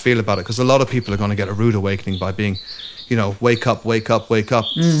is how I feel about it, because a lot of people are going to get a rude awakening by being, wake up,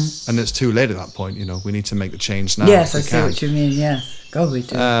 and it's too late at that point. We need to make the change now. Yes, I see what you mean. Yes, God, we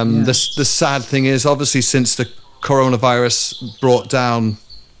do. The sad thing is, obviously, since the coronavirus brought down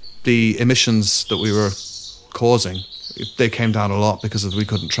the emissions that we were causing, they came down a lot because we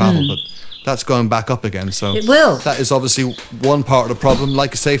couldn't travel, but that's going back up again. So it will. That is obviously one part of the problem.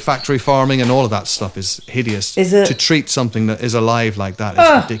 Like I say, factory farming and all of that stuff is hideous. To treat something that is alive like that is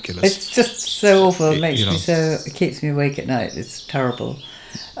ridiculous. It's just so awful. It keeps me awake at night. It's terrible.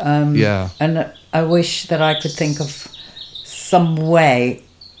 And I wish that I could think of some way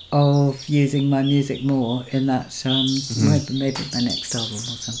of using my music more in that. Maybe my next album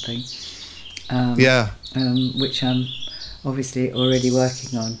or something. Which I'm obviously already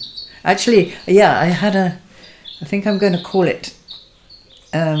working on. Actually, I think I'm going to call it,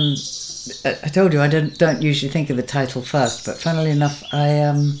 I told you I don't usually think of the title first, but funnily enough,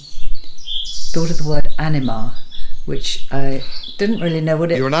 I thought of the word anima, which I didn't really know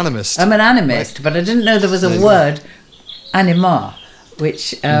what it... You're an animist. I'm an animist, but I didn't know there was a word, anima,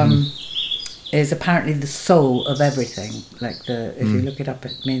 which is apparently the soul of everything. Like if you look it up,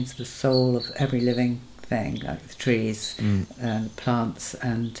 it means the soul of every living thing, like the trees and plants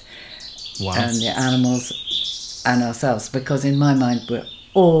and the animals and ourselves. Because in my mind, we're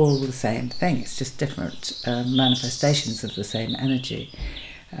all the same thing. It's just different manifestations of the same energy.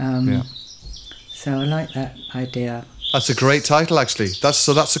 So I like that idea. That's a great title, actually.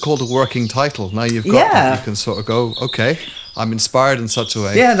 That's called a working title. Now you've got that, you can sort of go, okay, I'm inspired in such a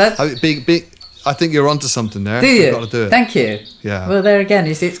way. Yeah, that's... I think you're onto something there. Do you? You've got to do it. Thank you. Yeah. Well, there again,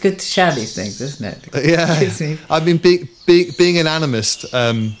 you see, it's good to share these things, isn't it? Yeah. I mean, being an animist,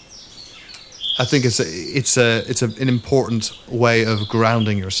 I think it's an important way of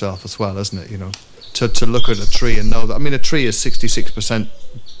grounding yourself as well, isn't it? You know, to look at a tree and know that. I mean, a tree is 66%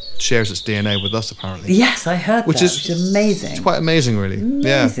 shares its DNA with us, apparently. Yes, I heard which is amazing. It's quite amazing, really.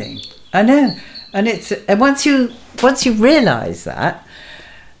 Amazing. Yeah. I know, and once you realise that.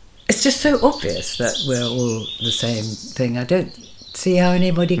 It's just so obvious that we're all the same thing. I don't see how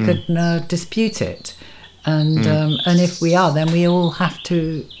anybody could dispute it. And if we are, then we all have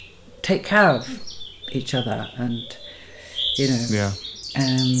to take care of each other. And, you know... Yeah.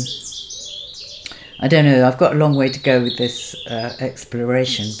 I don't know, I've got a long way to go with this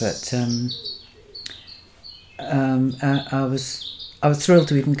exploration, but I was thrilled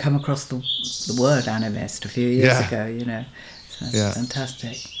to even come across the word animist a few years ago, you know. So it's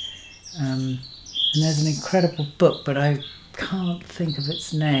fantastic. And there's an incredible book, but I can't think of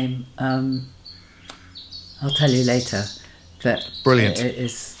its name. I'll tell you later. That brilliant. It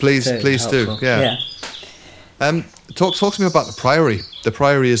is please helpful. do. Yeah. Talk to me about the Priory. The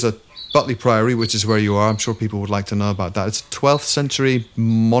Priory is a Butley Priory, which is where you are. I'm sure people would like to know about that. It's a 12th century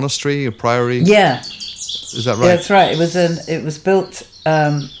monastery, a priory. Yeah. Is that right? Yeah, that's right. It was built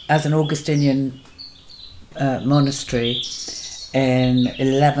as an Augustinian monastery. In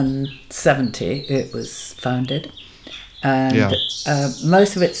 1170 it was founded, and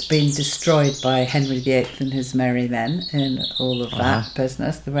most of it's been destroyed by Henry VIII and his merry men in all of that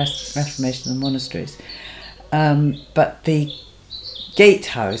business, the reformation of the monasteries. But the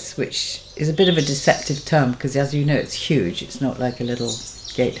gatehouse, which is a bit of a deceptive term because, as you know, it's huge. It's not like a little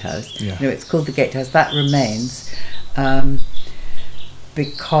gatehouse. Yeah. You know, it's called the gatehouse. That remains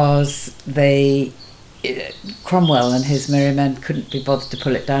because Cromwell and his merry men couldn't be bothered to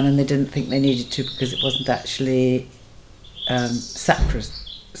pull it down, and they didn't think they needed to because it wasn't actually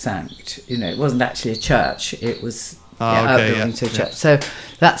sacrosanct. You know, it wasn't actually a church. It was outbuilding to a church. So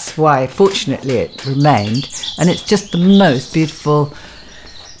that's why, fortunately, it remained, and it's just the most beautiful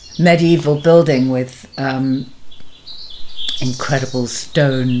medieval building with incredible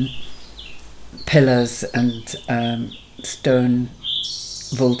stone pillars and stone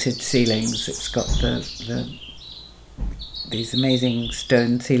vaulted ceilings. It's got these amazing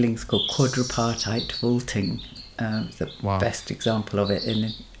stone ceilings called quadripartite vaulting. The best example of it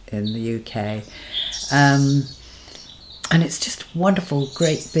in the UK, and it's just wonderful,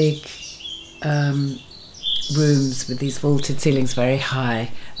 great big rooms with these vaulted ceilings, very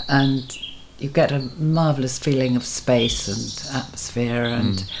high, and you get a marvellous feeling of space and atmosphere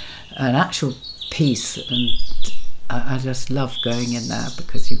and an actual peace. And I just love going in there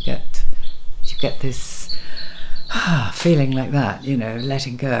because you get this feeling like that, you know,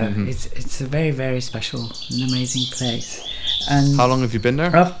 letting go. Mm-hmm. It's a very, very special and amazing place. And how long have you been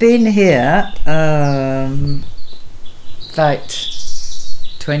there? I've been here about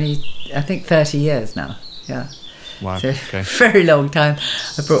 30 years now. Yeah. Wow. So okay. Very long time.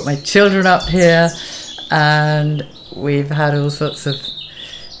 I brought my children up here, and we've had all sorts of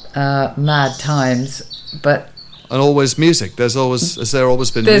mad times, but. And always music. Has there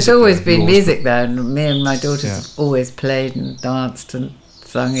always been There's music always there? been music there, and me and my daughters have always played and danced and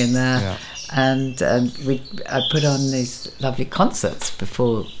sung in there. Yeah. And I put on these lovely concerts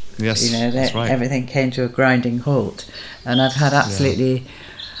before, that's right. Everything came to a grinding halt. And I've had absolutely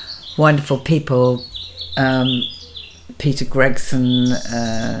wonderful people, Peter Gregson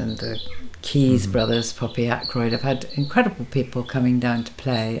and the Keys brothers, Poppy Ackroyd. I've had incredible people coming down to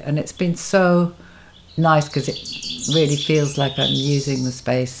play, and it's been so nice because it really feels like I'm using the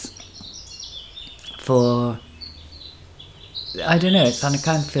space for, I don't know, it kind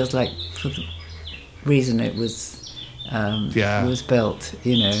of feels like for the reason it was built,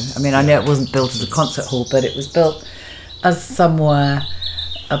 you know. I mean, I know it wasn't built as a concert hall, but it was built as somewhere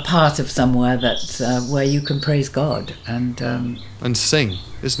a part of somewhere that where you can praise God and sing,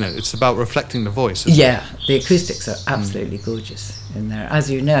 isn't it? It's about reflecting the voice. Yeah, the acoustics are absolutely gorgeous in there, as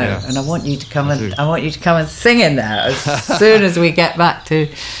you know. Yeah. And I want you to come and sing in there as soon as we get back to.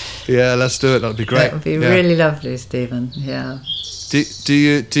 Yeah, let's do it. That'd be great. That would be really lovely, Stephen. Yeah. Do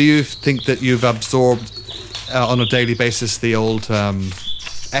you think that you've absorbed on a daily basis the old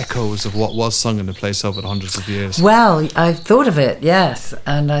echoes of what was sung in the place over the hundreds of years? Well, I've thought of it, yes,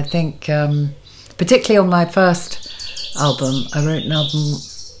 and I think particularly on my first album, I wrote an album.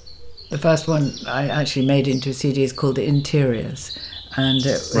 The first one I actually made into a CD is called Interiors, and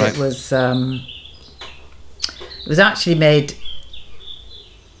it was actually made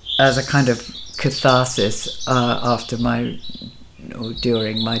as a kind of catharsis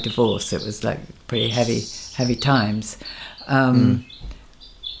during my divorce. It was like pretty heavy times.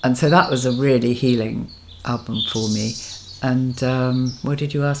 And so that was a really healing album for me. And what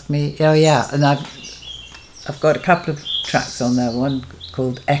did you ask me? Oh yeah, and I've got a couple of tracks on there. One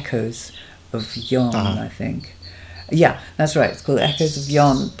called Echoes of Yon, I think. Yeah, that's right. It's called Echoes of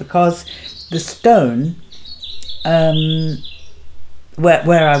Yon because the Stone,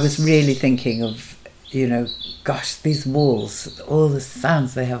 where I was really thinking of, gosh, these walls, all the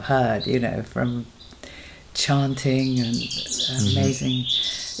sounds they have heard, from chanting and amazing,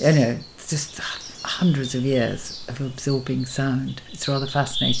 just hundreds of years of absorbing sound. It's rather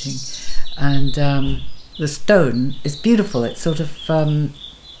fascinating. And the Stone is beautiful. It's sort of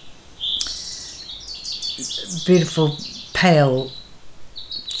beautiful, pale,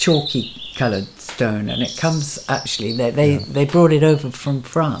 chalky coloured stone, and it comes actually. They brought it over from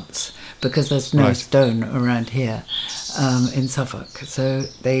France because there's no stone around here in Suffolk. So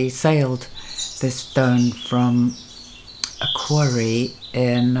they sailed this stone from a quarry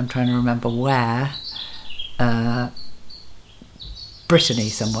in, I'm trying to remember where, Brittany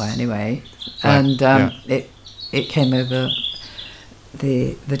somewhere anyway, and it came over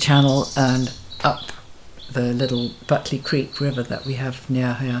the channel and up the little Butley Creek river that we have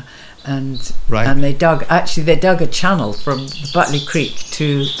near here, and they dug a channel from the Butley Creek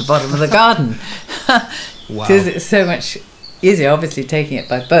to the bottom of the garden. Wow. Because it's so much easier, obviously, taking it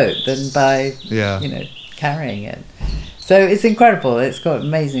by boat than by carrying it. So it's incredible. It's got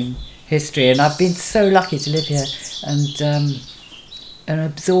amazing history, and I've been so lucky to live here and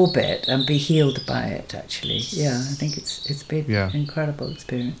absorb it and be healed by it. Actually, I think it's been an incredible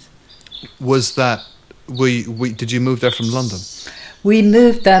experience. Was that? Did you move there from London? We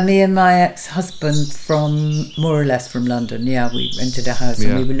moved there, me and my ex-husband, from more or less from London. Yeah, we rented a house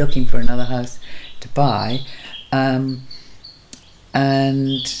and we were looking for another house to buy, and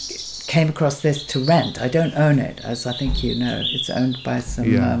came across this to rent. I don't own it, as I think you know. It's owned by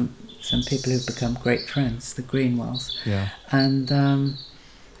some people who've become great friends, the Greenwells. Yeah. And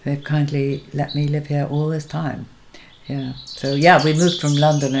they've kindly let me live here all this time. Yeah. So we moved from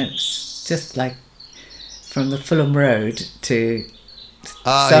London. It's just like from the Fulham Road to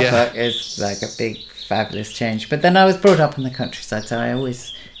Suffolk is like a big, fabulous change. But then I was brought up in the countryside, so I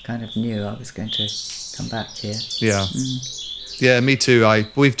always kind of knew I was going to come back here. Yeah. Yeah, me too.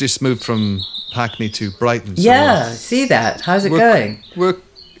 We've just moved from Hackney to Brighton. So see that. How's it going?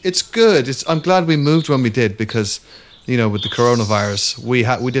 It's good. I'm glad we moved when we did because, with the coronavirus,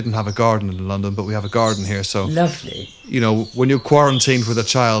 we didn't have a garden in London, but we have a garden here. So lovely. When you're quarantined with a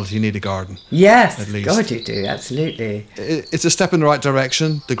child, you need a garden. Yes, at least. God, you do. Absolutely. It's a step in the right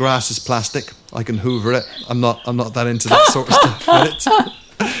direction. The grass is plastic. I can hoover it. I'm not that into that sort of stuff. But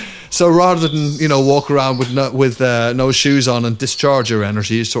so rather than walk around with no shoes on and discharge your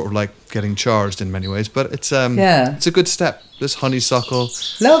energy, it's sort of like getting charged in many ways. But it's it's a good step. There's honeysuckle.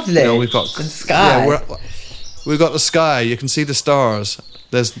 Lovely. We've got the sky. We've got the sky. You can see the stars.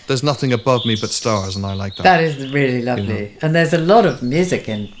 There's nothing above me but stars, and I like that. That is really lovely. And there's a lot of music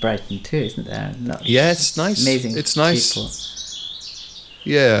in Brighton too, isn't there? It's nice. Amazing. It's nice. People.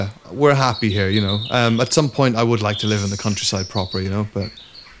 Yeah, we're happy here. At some point I would like to live in the countryside proper. But.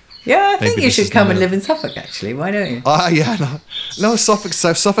 Yeah, I think you should come and live in Suffolk, actually. Why don't you? No, Suffolk's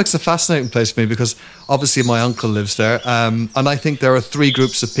a fascinating place for me because obviously my uncle lives there, and I think there are three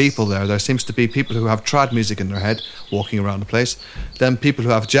groups of people there. There seems to be people who have trad music in their head, walking around the place, then people who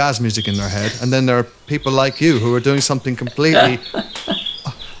have jazz music in their head, and then there are people like you who are doing something completely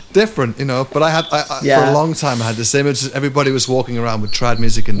different, But for a long time I had this image that everybody was walking around with trad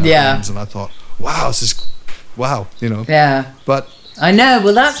music in their hands, and I thought, wow, Yeah. But I know.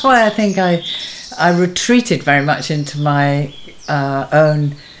 Well, that's why I think I retreated very much into my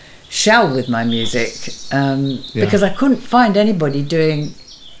own shell with my music because I couldn't find anybody doing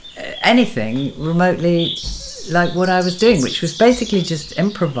anything remotely like what I was doing, which was basically just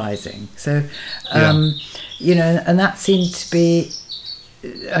improvising. So, you know, and that seemed to be.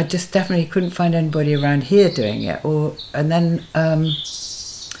 I just definitely couldn't find anybody around here doing it. And then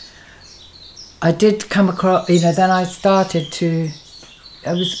I did come across. You know, then I started to.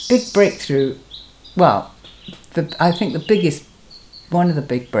 It was a big breakthrough. Well, I think one of the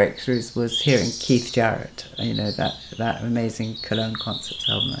big breakthroughs was hearing Keith Jarrett. You know, that amazing Cologne Concerts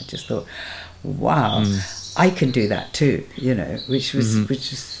album. I just thought, wow, I can do that too. You know, which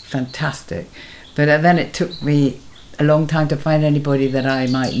was fantastic. But then it took me a long time to find anybody that I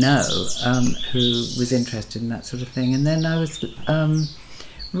might know who was interested in that sort of thing. And then I was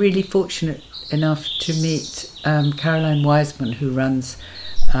really fortunate enough to meet Caroline Wiseman, who runs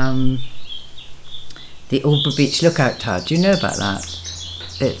the Albury Beach Lookout Tower. Do you know about that?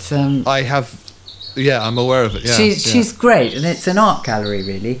 It's I have. Yeah, I'm aware of it. Yeah, she's great, and it's an art gallery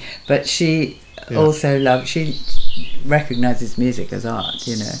really. But she also she recognises music as art,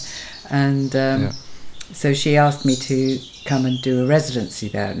 you know, and so she asked me to come and do a residency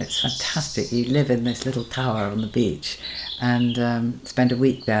there, and it's fantastic. You live in this little tower on the beach, and spend a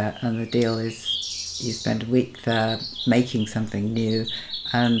week there, and the deal is you spend a week there making something new,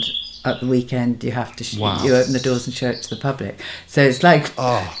 and at the weekend you have to you open the doors and show it to the public. So it's like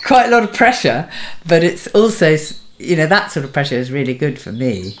quite a lot of pressure, but it's also, you know, that sort of pressure is really good for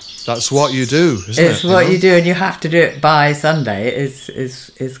me. That's what you do, isn't it? It's what you do, and you have to do it by Sunday.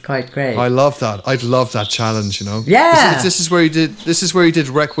 Is quite great. I love that. I'd love that challenge, you know. Yeah. This is where you did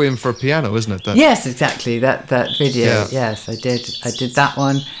Requiem for Piano, isn't it? Yes, exactly. That video. Yeah. Yes, I did. I did that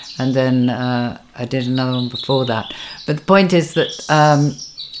one, and then I did another one before that. But the point is that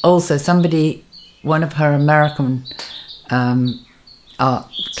also one of her American art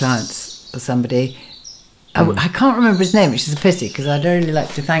clients or somebody. I can't remember his name, which is a pity because I'd really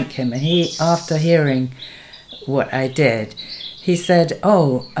like to thank him. And he, after hearing what I did, he said,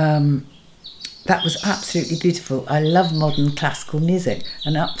 that was absolutely beautiful. I love modern classical music.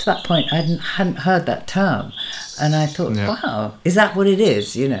 And up to that point, I hadn't heard that term. And I thought, wow, is that what it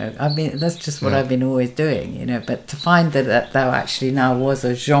is? You know, I mean, that's just what I've been always doing, you know. But to find that there actually now was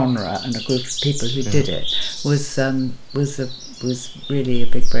a genre and a group of people who did it was really a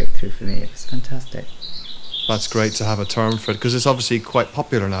big breakthrough for me. It was fantastic. That's great to have a term for it, because it's obviously quite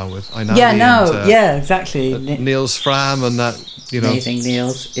popular now with Einari exactly. Niels Fram and that, you know. Amazing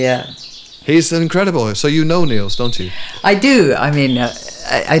Niels, yeah. He's incredible. So you know Niels, don't you? I do. I mean,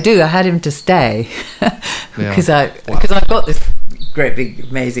 I do. I had him to stay because I've got this great big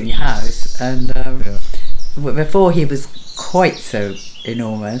amazing house, and before he was quite so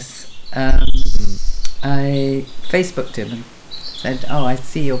enormous, I Facebooked him and said, I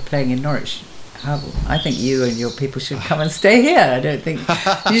see you're playing in Norwich. I think you and your people should come and stay here. I don't think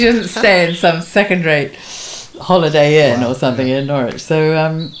you shouldn't stay in some second-rate Holiday Inn or something in Norwich.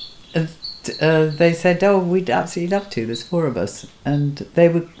 So they said, we'd absolutely love to. There's 4 of us. And they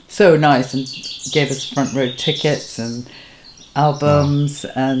were so nice and gave us front row tickets and albums.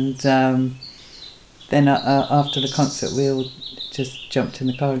 And then after the concert, we all just jumped in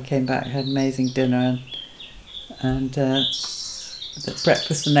the car and came back, had amazing dinner and the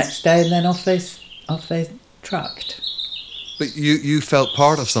breakfast the next day, and then off they trucked. But you felt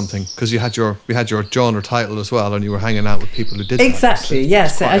part of something because you had your genre title as well, and you were hanging out with people who did exactly. That.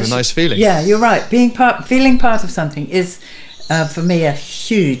 Yes, quite a nice feeling. Yeah, you're right. Feeling part of something is for me a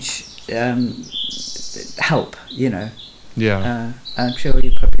huge help. You know. Yeah. I'm sure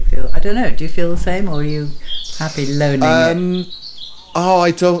you probably feel. I don't know. Do you feel the same, or are you happy loaning it?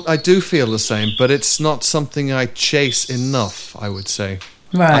 I do feel the same, but it's not something I chase enough, I would say.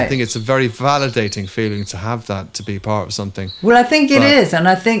 Right. I think it's a very validating feeling to have that, to be part of something. Well, I think it is, and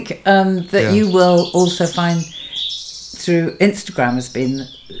I think that you will also find through Instagram has been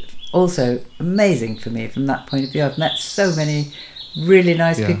also amazing for me from that point of view. I've met so many really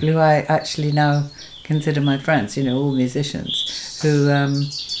nice people who I actually now consider my friends, you know, all musicians who...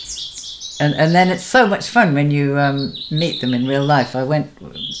 And then it's so much fun when you meet them in real life. I went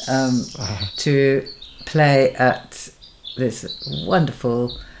to play at this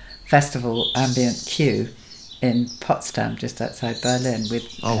wonderful festival, Ambient Q, in Potsdam, just outside Berlin, with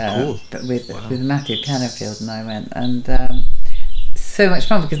Matthew Canterfield, and I went, and so much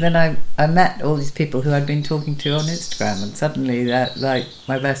fun because then I met all these people who I'd been talking to on Instagram, and suddenly they're like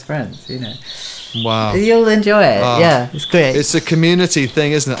my best friends, you know. Wow. You'll enjoy it. Yeah, it's great. It's a community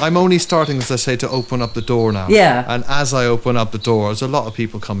thing, isn't it? I'm only starting, as I say, to open up the door now. Yeah. And as I open up the door, there's a lot of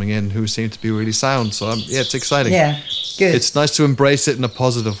people coming in who seem to be really sound. So, it's exciting. Yeah, good. It's nice to embrace it in a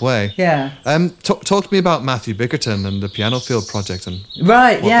positive way. Yeah. Talk to me about Matthew Bickerton and the Piano Field project and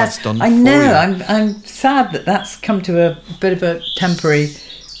right, what yeah. that's done I for know. you. I'm sad that that's come to a bit of a temporary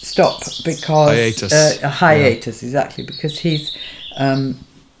stop because Hiatus. A hiatus, exactly, because he's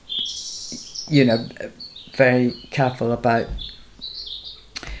very careful about,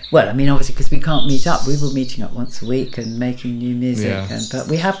 well, I mean, obviously, because we can't meet up. We were meeting up once a week and making new music, but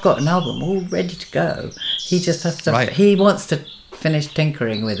we have got an album all ready to go. He just has to, he wants to finish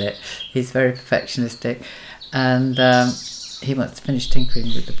tinkering with it. He's very perfectionistic, and he wants to finish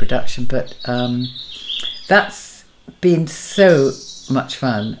tinkering with the production, but that's been so much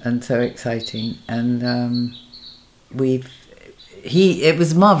fun and so exciting, and it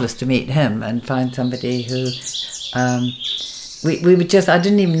was marvellous to meet him and find somebody who we were just, I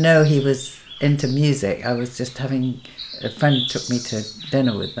didn't even know he was into music. I was just having, a friend took me to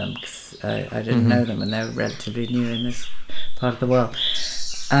dinner with them because I didn't know them, and they were relatively new in this part of the world,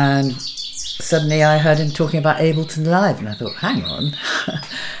 and suddenly I heard him talking about Ableton Live, and I thought, hang on.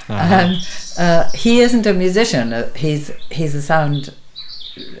 And he isn't a musician, he's a sound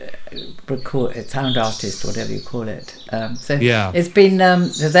artist, whatever you call it. It's been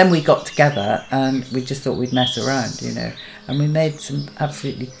so then we got together and we just thought we'd mess around, and we made some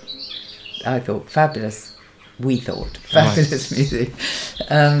absolutely, I thought, fabulous music,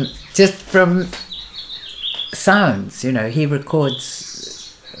 just from sounds. He records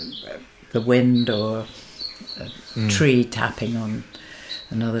the wind or a tree tapping on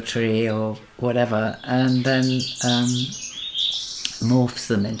another tree or whatever, and then morphs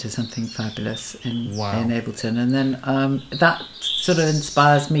them into something fabulous in Ableton, and then that sort of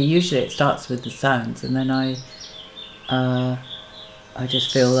inspires me. Usually it starts with the sounds, and then I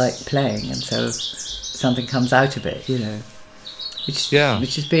just feel like playing, and so something comes out of it, which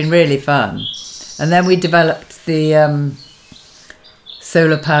has been really fun. And then we developed the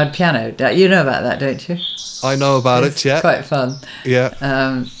solar powered piano. You know about that, don't you? I know about it. Yeah, quite fun.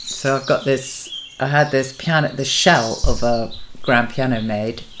 Yeah. So I've got this. I had this piano, the shell of a grand piano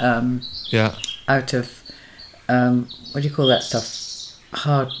made. Out of what do you call that stuff?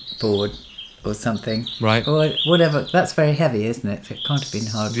 Hardboard or something. Right. Or whatever. That's very heavy, isn't it? It can't have been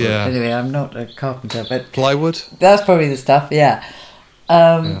hardboard. Yeah. Anyway, I'm not a carpenter, but plywood. That's probably the stuff. Yeah.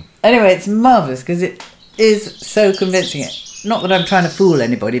 Anyway, it's marvellous because it is so convincing. Not that I'm trying to fool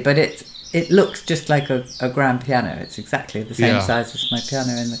anybody, but it looks just like a grand piano. It's exactly the same size as my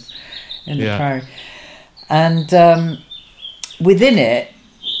piano in the Priory. And within it,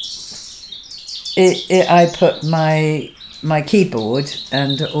 I put my keyboard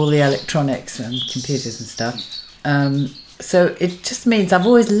and all the electronics and computers and stuff. So it just means I've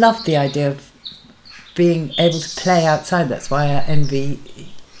always loved the idea of being able to play outside. That's why I envy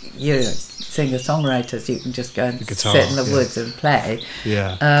singer-songwriters. You can just go and sit in the woods and play.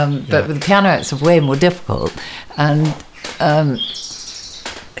 But with the piano it's way more difficult, and a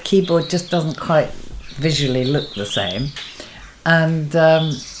keyboard just doesn't quite visually look the same. And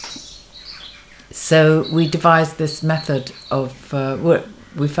so we devised this method of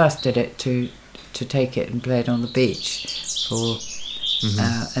we first did it to take it and play it on the beach for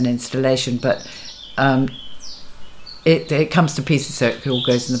an installation, but it comes to pieces, so it all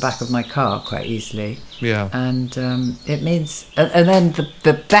goes in the back of my car quite easily. And it means, and then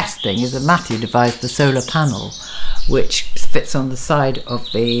the best thing is that Matthew devised the solar panel, which fits on the side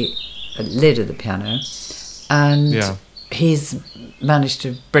of the lid of the piano, and he's managed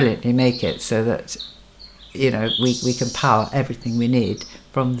to brilliantly make it so that we can power everything we need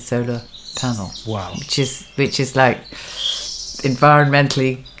from the solar panel. Wow. Which is like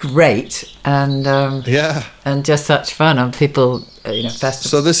environmentally great, and and just such fun on people,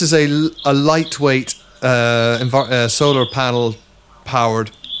 festivals. So this is a lightweight solar panel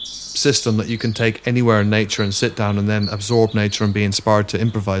powered system that you can take anywhere in nature and sit down and then absorb nature and be inspired to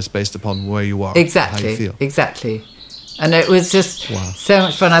improvise based upon where you are. Exactly. How you feel. Exactly. And it was just so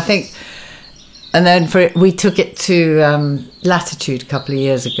much fun, I think. And then we took it to Latitude a couple of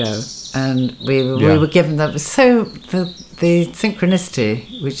years ago, and we were given that. So the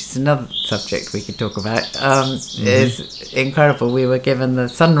synchronicity, which is another subject we could talk about, is incredible. We were given the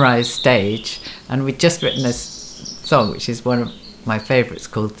Sunrise stage, and we'd just written this song, which is one of my favourites,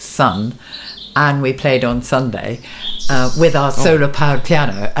 called Sun, and we played on Sunday with our solar-powered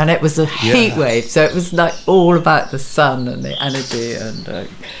piano, and it was a heat wave, so it was like all about the sun and the energy, and it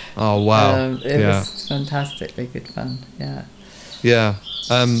was fantastically good fun. Yeah.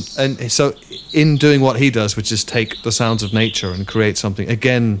 And so in doing what he does, which is take the sounds of nature and create something,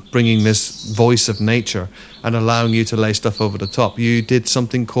 again, bringing this voice of nature and allowing you to lay stuff over the top, you did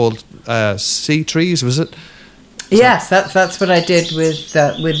something called Sea Trees, was it? Yes, that's what I did with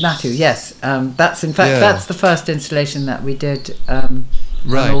Matthew. Yes, that's in fact that's the first installation that we did on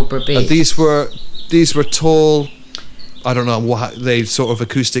Aldborough Beach. These were tall. I don't know what they sort of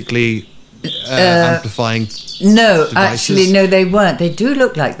acoustically amplifying. No, devices. actually, no, they weren't. They do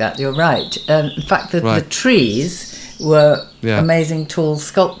look like that. You're right. In fact, the trees were amazing tall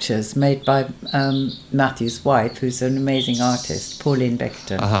sculptures made by Matthew's wife, who's an amazing artist, Pauline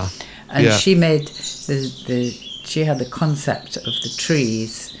Beckerton, and she made She had the concept of the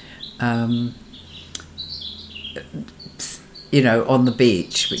trees, on the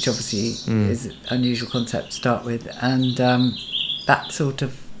beach, which obviously is an unusual concept to start with, and that sort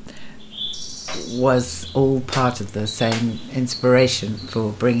of was all part of the same inspiration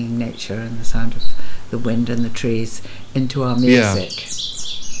for bringing nature and the sound of the wind and the trees into our music.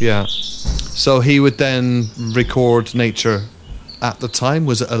 Yeah. So he would then record nature. At the time,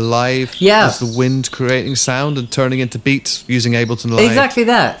 was it alive? Yeah. Was the wind creating sound and turning into beats using Ableton Live? Exactly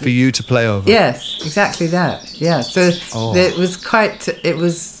that. For you to play over? Yes, exactly that. Yeah. So it was quite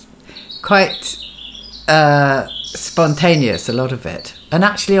spontaneous, a lot of it. And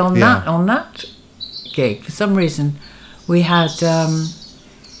actually on that gig, for some reason, we had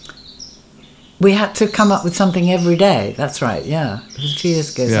to come up with something every day. That's right, yeah. It was a few years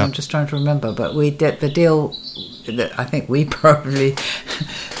ago, so I'm just trying to remember. But we did the deal that I think we probably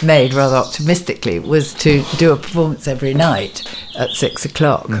made rather optimistically was to do a performance every night at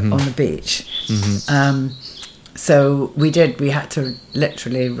 6:00 on the beach. So we did. We had to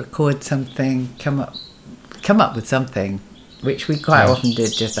literally record something, come up with something, which we quite often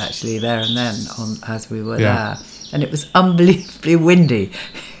did just actually there and then as we were there. And it was unbelievably windy.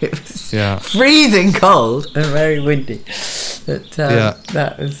 It was freezing cold and very windy. But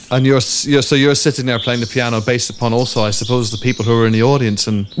that was. And you're sitting there playing the piano, based upon also, I suppose, the people who are in the audience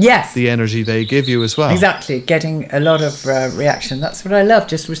and the energy they give you as well. Exactly, getting a lot of reaction. That's what I love,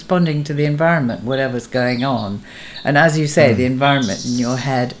 just responding to the environment, whatever's going on. And as you say, the environment in your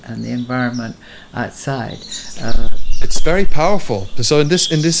head and the environment outside. It's very powerful. So in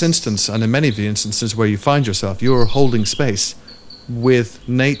this instance, and in many of the instances where you find yourself, you're holding space with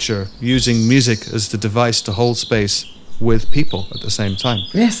nature, using music as the device to hold space with people at the same time.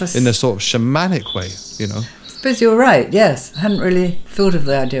 Yes, in a sort of shamanic way, I suppose you're right. Yes, I hadn't really thought of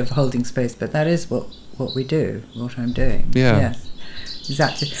the idea of holding space, but that is what we do, what I'm doing. Yeah. Yes,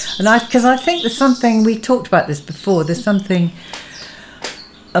 exactly. And because I think there's something, we talked about this before. There's something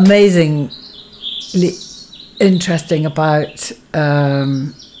amazingly interesting about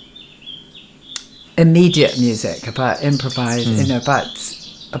immediate music, about improvised,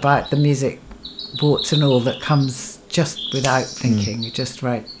 about the music, warts and all, that comes just without thinking, just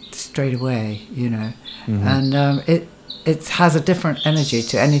right straight away, and it has a different energy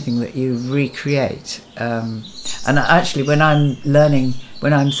to anything that you recreate. And actually, when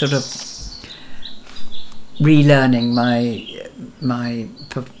I'm sort of relearning my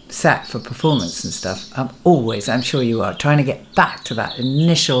set for performance and stuff, I'm sure you are, trying to get back to that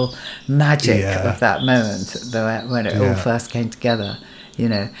initial magic of that moment when it all first came together.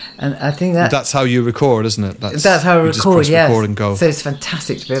 And I think that's how you record, isn't it? That's how I record, yes. Record and go. So it's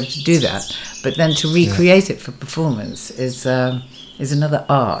fantastic to be able to do that, but then to recreate it for performance is another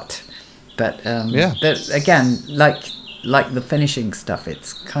art. But again, like the finishing stuff,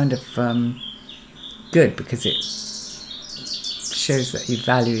 it's kind of good because it shows that you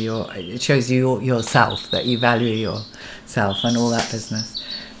value yourself, that you value yourself and all that business.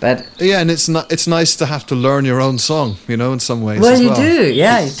 But and it's nice to have to learn your own song, in some ways. Well, you do,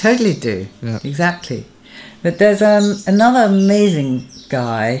 you totally do. Yeah. Exactly. But there's another amazing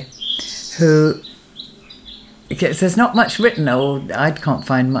guy who, there's not much written, or I can't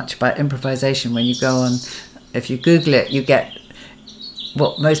find much about improvisation. When you go on, if you Google it, you get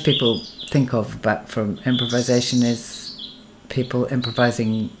what most people think of from improvisation is people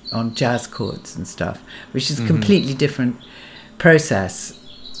improvising on jazz chords and stuff, which is a completely different process.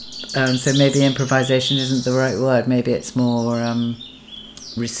 So maybe improvisation isn't the right word. Maybe it's more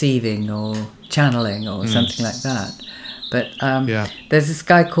receiving or channeling or something like that. But there's this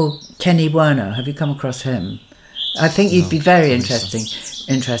guy called Kenny Werner. Have you come across him? I think you'd be very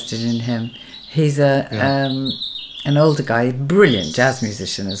interested in him. He's an older guy, brilliant jazz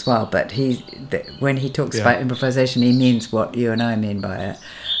musician as well. But when he talks about improvisation, he means what you and I mean by it.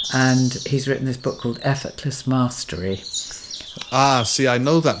 And he's written this book called Effortless Mastery. Ah, see, I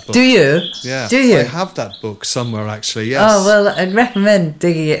know that book. Do you? Yeah. Do you? I have that book somewhere, actually, yes. Oh, well, I'd recommend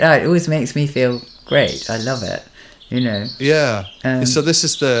digging it out. It always makes me feel great. I love it, you know. Yeah. So this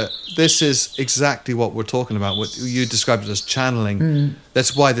is exactly what we're talking about. What you described it as channeling.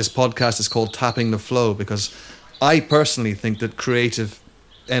 That's why this podcast is called Tapping the Flow, because I personally think that creative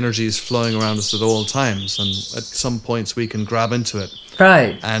energy is flowing around us at all times, and at some points we can grab into it.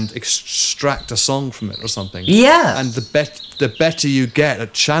 Right. And extract a song from it or something. Yeah. And the better you get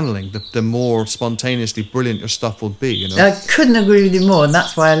at channeling, the more spontaneously brilliant your stuff will be, you know. I couldn't agree with you more, and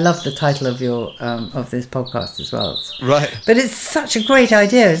that's why I love the title of your of this podcast as well. Right. But it's such a great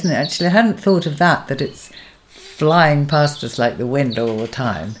idea, isn't it? Actually, I hadn't thought of that it's flying past us like the wind all the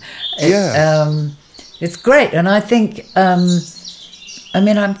time. It's great, and I think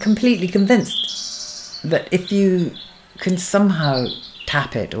I'm completely convinced that if you can somehow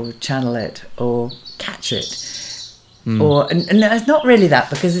tap it or channel it or catch it, and it's not really that,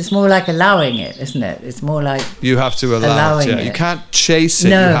 because it's more like allowing it, isn't it? It's more like you have to allow it. Yeah, you can't chase it.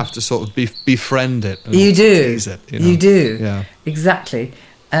 No. You have to sort of befriend it. And you do. Tease it, you know? You do. Yeah. Exactly.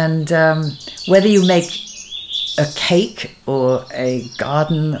 And whether you make a cake or a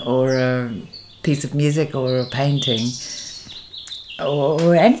garden or a piece of music or a painting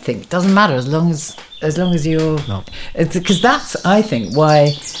or anything, it doesn't matter as long as you're. No. It's because that's, I think,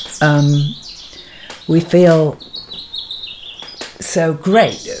 why we feel so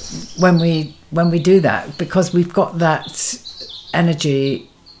great when we do that, because we've got that energy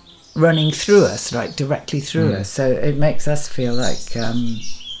running through us, like directly through us. So it makes us feel like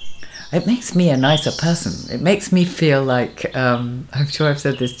it makes me a nicer person. It makes me feel like I'm sure I've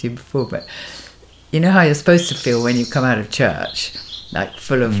said this to you before, but you know how you're supposed to feel when you come out of church, like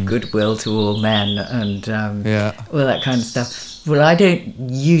full of goodwill to all men and all that kind of stuff. Well, I don't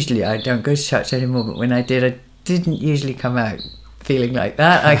go to church anymore, but when I didn't usually come out feeling like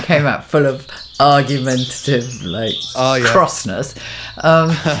that. I came out full of argumentative, crossness.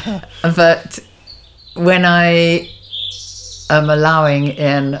 But when I am allowing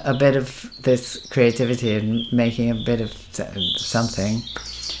in a bit of this creativity and making a bit of something,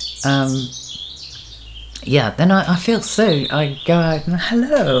 then I feel I go out and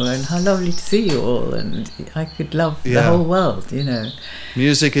hello and how lovely to see you all, and I could love the whole world, you know.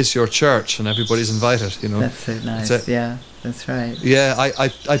 Music is your church and everybody's invited, you know. That's so nice. Yeah, that's right. Yeah,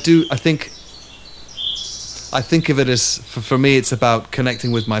 I do. I think of it as, for me, it's about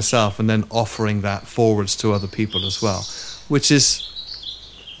connecting with myself and then offering that forwards to other people as well, which is,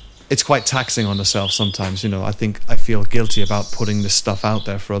 it's quite taxing on the self sometimes, you know. I think I feel guilty about putting this stuff out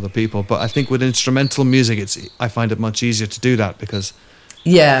there for other people, but I think with instrumental music, I find it much easier to do that, because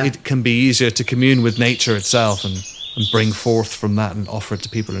it can be easier to commune with nature itself and bring forth from that and offer it to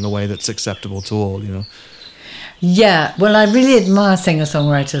people in a way that's acceptable to all, you know. Yeah, well, I really admire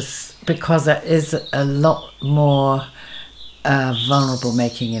singer-songwriters because it is a lot more vulnerable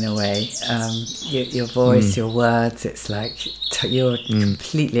making, in a way. Your voice, your words, it's like you're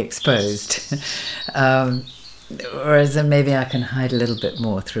completely exposed. Whereas then maybe I can hide a little bit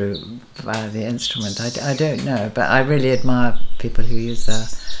more via the instrument. I don't know, but I really admire people who use the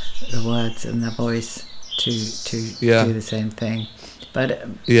words and their voice to do the same thing. But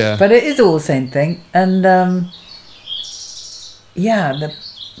it is all the same thing, and the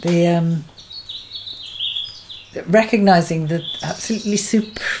recognizing the absolutely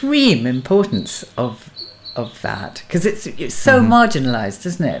supreme importance of that, because it's so marginalized,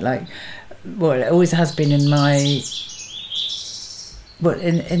 isn't it? Like, well, it always has been in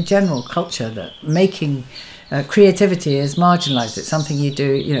general culture, that making creativity is marginalized. It's something you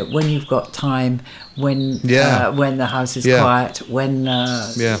do, you know, when you've got time, when the house is quiet, when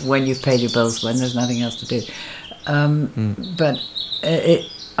you've paid your bills, when there's nothing else to do. But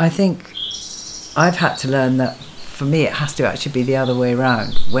I think I've had to learn that for me it has to actually be the other way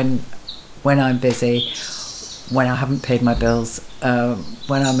around. When I'm busy, when I haven't paid my bills,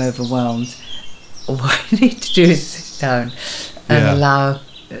 when I'm overwhelmed, all I need to do is sit down and allow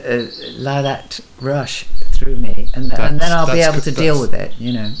that rush through me, and then I'll be able to deal with it,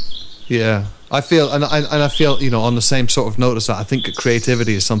 you know. Yeah, I feel, and I feel, you know, on the same sort of note as that, I think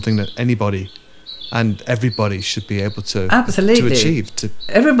creativity is something that anybody and everybody should be able to achieve.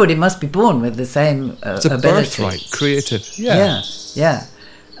 Everybody must be born with the same it's a ability. Birthright, creative. Yeah.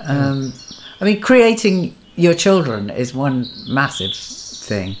 I mean, creating your children is one massive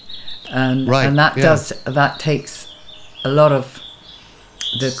thing, and that takes a lot of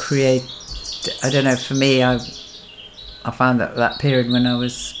the I don't know. For me, I found that period when I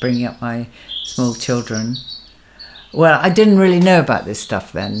was bringing up my small children, Well, I didn't really know about this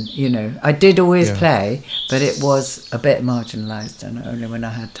stuff then, you know. I did always play, but it was a bit marginalised, and only when I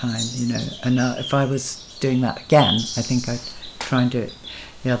had time, you know. And if I was doing that again, I think I'd try and do it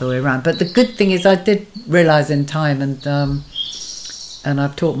the other way around. But the good thing is I did realise in time, and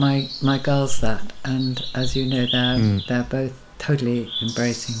I've taught my girls that, and as you know, they're both totally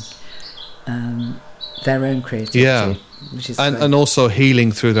embracing their own creativity. Yeah. Which is and also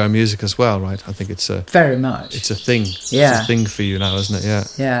healing through their music as well, right? I think it's very much. It's a thing. Yeah. It's a thing for you now, isn't it? Yeah.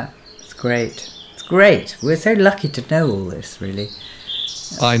 Yeah. It's great. It's great. We're so lucky to know all this, really.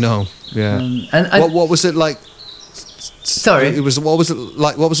 I know. Yeah. What was it like? Sorry. What was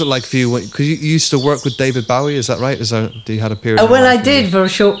it like for you? Because you used to work with David Bowie, is that right? You had a period? Well, I did for a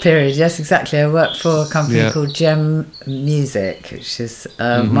short period. Yes, exactly. I worked for a company called Gem Music, which is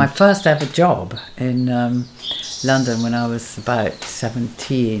my first ever job in London when I was about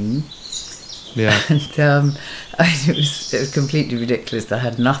 17. Yeah. And it was completely ridiculous. I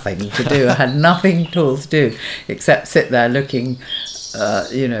had nothing to do. I had nothing at all to do except sit there looking,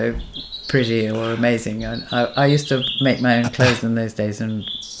 you know, pretty or amazing. And I used to make my own clothes in those days, and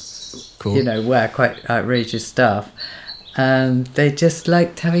you know, wear quite outrageous stuff, and they just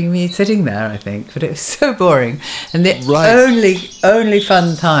liked having me sitting there, I think, but it was so boring. And the only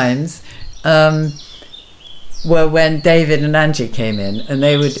fun times were when David and Angie came in, and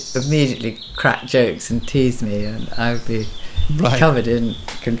they would immediately crack jokes and tease me, and I would be covered in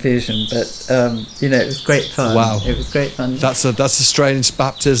confusion, but you know, it was great fun. Wow, it was great fun. That's a strange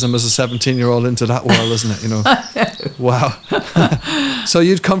baptism as a 17-year-old into that world, isn't it? You know. Wow. So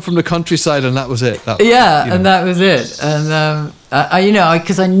you'd come from the countryside, and that was it. And that was it. And you know,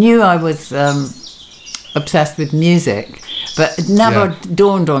 because I knew I was obsessed with music, but it never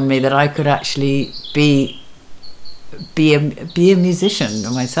dawned on me that I could actually be a musician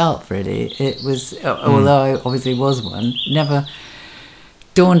myself, really. It was, although I obviously was one, never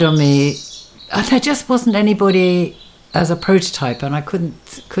dawned on me. There just wasn't anybody as a prototype, and I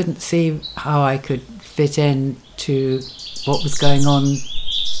couldn't see how I could fit in to what was going on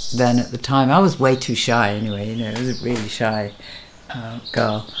then at the time. I was way too shy anyway, you know. I was a really shy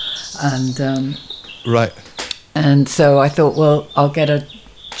girl, and and so I thought, well, I'll get a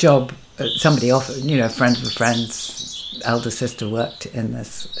job. Somebody offered, you know, a friend of a friend's elder sister worked in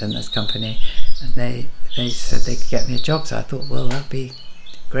this company, and they said they could get me a job. So I thought, well, that'd be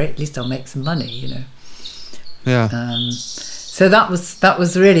great. At least I'll make some money, you know. Yeah. So that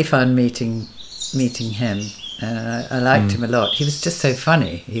was really fun meeting him. I liked him a lot. He was just so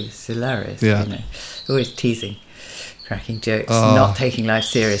funny. He was hilarious. Yeah. You know, always teasing, cracking jokes, not taking life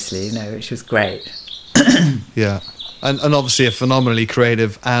seriously. You know, which was great. Yeah. And obviously a phenomenally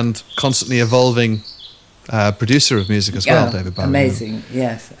creative and constantly evolving producer of music as well, David Bowie. Amazing, you know?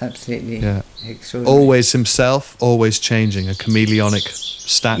 Yes, absolutely. Yeah. Extraordinary. Always himself, always changing, a chameleonic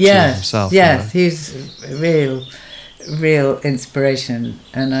statue of himself. Yes, you know? He's a real inspiration.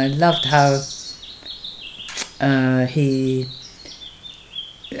 And I loved how he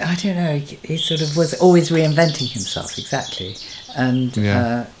sort of was always reinventing himself, exactly. And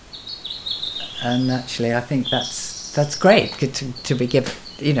actually, I think that's great to be given.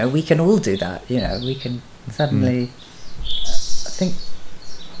 You know, we can all do that. You know, we can suddenly.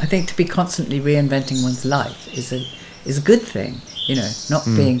 I think to be constantly reinventing one's life is a good thing. You know, not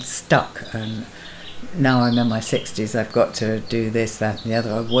being stuck. And now I'm in my 60s. I've got to do this, that, and the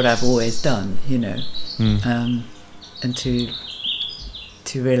other. What I've always done. You know, and to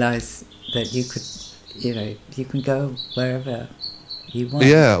realise that you could, you know, you can go wherever you want.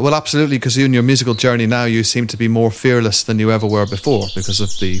 Yeah, well, absolutely, because in your musical journey now, you seem to be more fearless than you ever were before because of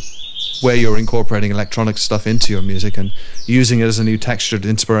the way you're incorporating electronic stuff into your music and using it as a new textured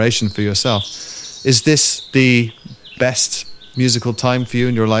inspiration for yourself. Is this the best musical time for you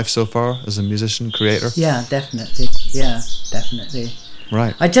in your life so far as a musician, creator? Yeah, definitely. Yeah, definitely.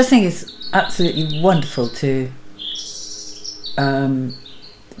 Right. I just think it's absolutely wonderful to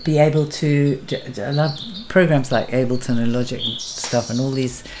be able to. I love programs like Ableton and Logic and stuff, and all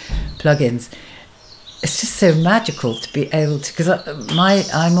these plugins. It's just so magical to be able to, because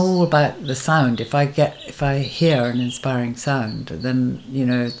I'm all about the sound. If I hear an inspiring sound, then you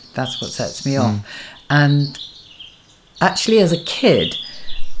know that's what sets me off. And actually, as a kid,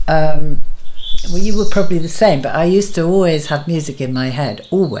 well, you were probably the same, but I used to always have music in my head,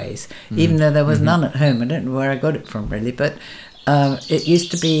 always, even though there was none at home. I don't know where I got it from, really, but it used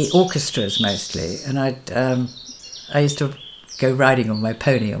to be orchestras mostly, and I used to go riding on my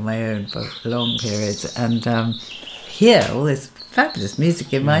pony on my own for long periods and hear all this fabulous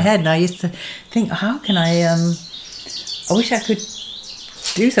music in my head. And I used to think, how can I wish I could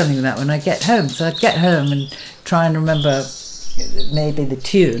do something with that when I get home. So I'd get home and try and remember maybe the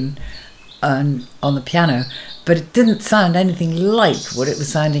tune on the piano, but it didn't sound anything like what it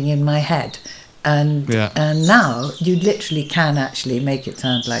was sounding in my head. And now you literally can actually make it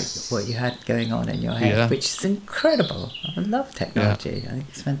sound like what you had going on in your head, which is incredible. I love technology. I think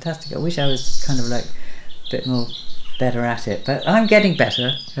it's fantastic. I wish I was kind of like a bit more better at it, but I'm getting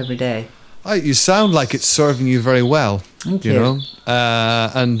better every day. You sound like it's serving you very well. Thank you. You know,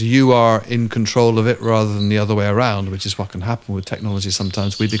 and you are in control of it rather than the other way around, which is what can happen with technology.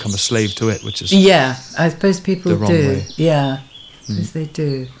 Sometimes we become a slave to it, which is I suppose people the wrong do. way. Yeah, because they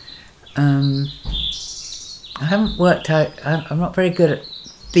do. I haven't worked out. I'm not very good at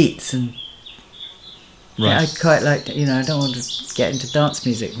beats, and I quite like. I don't want to get into dance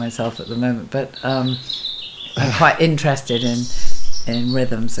music myself at the moment, but I'm quite interested in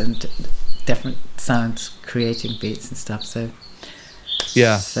rhythms and different sounds, creating beats and stuff. So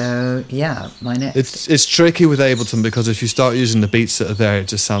my next. It's tricky with Ableton because if you start using the beats that are there, it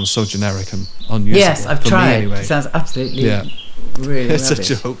just sounds so generic and unusable. Yes, I've tried. Anyway. It sounds absolutely really it's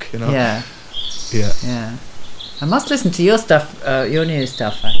rubbish. a joke, you know. Yeah. I must listen to your stuff, your new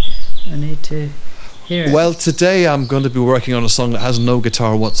stuff. I need to hear it. Well, today I'm going to be working on a song that has no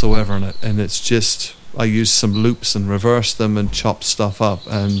guitar whatsoever in it, and it's just I used some loops and reversed them and chopped stuff up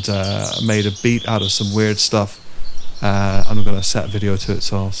and made a beat out of some weird stuff. I'm going to set a video to it,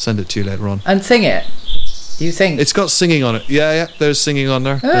 so I'll send it to you later on. And sing it. You sing. It's got singing on it. Yeah. There's singing on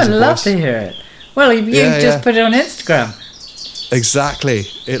there. Oh, I'd love to hear it. Well, you just put it on Instagram. Exactly.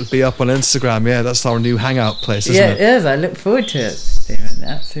 It'll be up on Instagram. Yeah, that's our new hangout place, isn't it? Yeah, it is. I look forward to it, Stephen.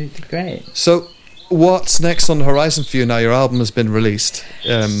 Absolutely great. So, what's next on the horizon for you now? Your album has been released.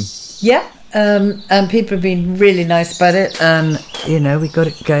 And people have been really nice about it. And, we got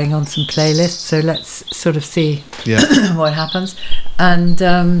it going on some playlists. So let's sort of see what happens. And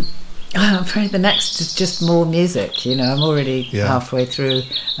I'm afraid the next is just more music. I'm already halfway through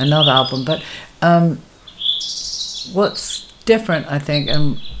another album. But what's different, I think,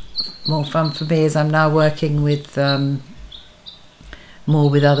 and more fun for me is I'm now working with more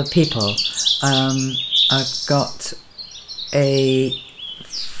with other people. I've got a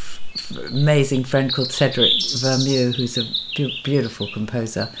amazing friend called Cedric Vermeer, who's a beautiful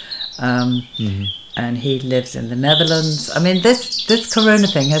composer, and he lives in the Netherlands. I mean, this Corona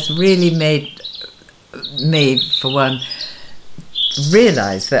thing has really made me, for one,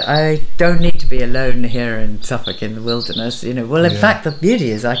 realise that I don't need to be alone here in Suffolk in the wilderness. In fact, the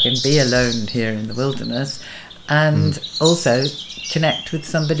beauty is I can be alone here in the wilderness, and also connect with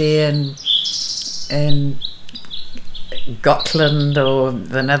somebody in Gotland or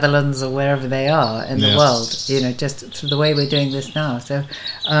the Netherlands or wherever they are in the world, just through the way we're doing this now. So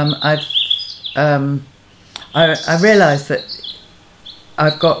I realised that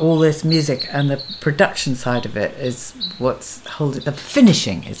I've got all this music, and the production side of it is what's holding, the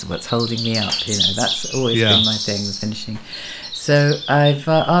finishing is what's holding me up, that's always been my thing, the finishing. So I've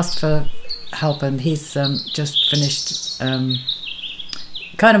asked for help, and he's just finished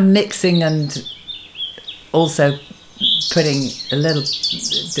kind of mixing and also putting a little,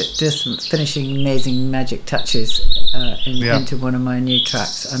 just finishing amazing magic touches into one of my new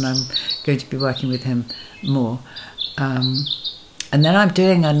tracks, and I'm going to be working with him more. And then I'm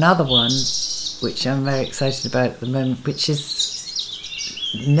doing another one, which I'm very excited about at the moment, which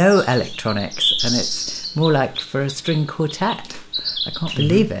is no electronics, and it's more like for a string quartet. I can't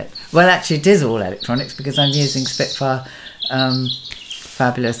believe it. Well, actually, it is all electronics because I'm using Spitfire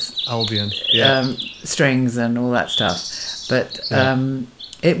fabulous Albion strings and all that stuff. But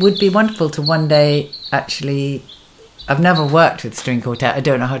it would be wonderful to one day actually. I've never worked with string quartet. I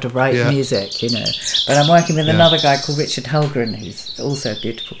don't know how to write music, But I'm working with another guy called Richard Hellgren, who's also a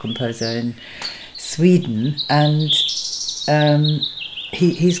beautiful composer in Sweden, and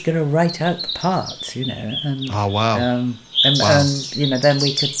he's going to write out the parts, And, oh wow! And then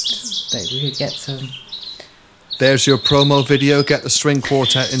we could get some. There's your promo video. Get the string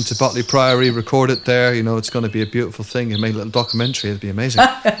quartet into Botley Priory, record it there. It's going to be a beautiful thing. You make a little documentary. It'd be amazing.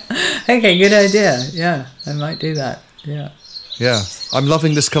 Okay, good idea. Yeah, I might do that. Yeah. I'm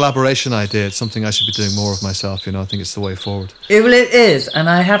loving this collaboration idea. It's something I should be doing more of myself. I think it's the way forward. Well, it is, and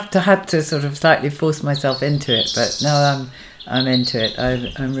I had to sort of slightly force myself into it. But now I'm into it.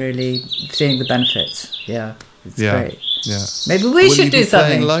 I'm really seeing the benefits. Yeah, it's great. Yeah. Maybe we should do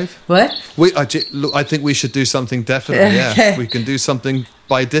something live. What? I think we should do something definitely. Yeah, okay. We can do something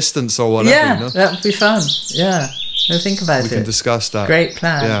by distance or whatever. Yeah, that would be fun. Yeah, we'll think about it. We can discuss that. Great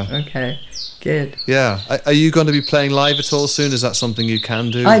plan. Yeah. Okay. Good. Yeah. Are you going to be playing live at all soon? Is that something you can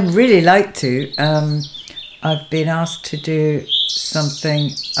do? I'd really like to. I've been asked to do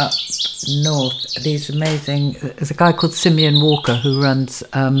something up north. There's a guy called Simeon Walker who runs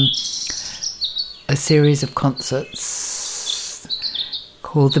a series of concerts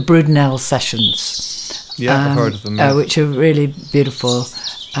called the Brudenell Sessions. Yeah, I've heard of them. Yeah. Which are really beautiful.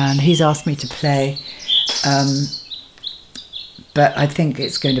 And he's asked me to play, but I think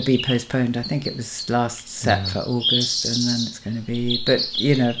it's going to be postponed. I think it was last set for August, and then it's going to be. But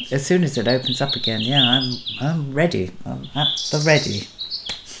you know, as soon as it opens up again, I'm ready. I'm at the ready.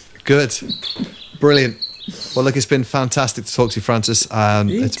 Good, brilliant. Well, look, it's been fantastic to talk to you, Frances.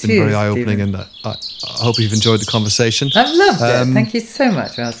 It's been very eye-opening, Stephen. and I hope you've enjoyed the conversation. I've loved it. Thank you so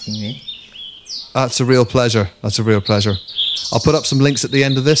much for asking me. That's a real pleasure. I'll put up some links at the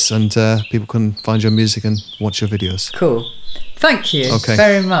end of this, and people can find your music and watch your videos. Cool. Thank you Okay.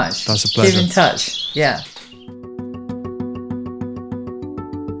 very much. That's a pleasure. Keep in touch. Yeah.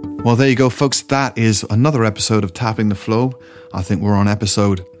 Well, there you go, folks. That is another episode of Tapping the Flow. I think we're on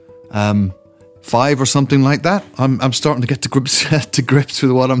episode 5 or something like that. I'm starting to get to grips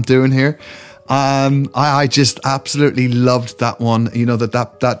with what I'm doing here. I just absolutely loved that one. You know,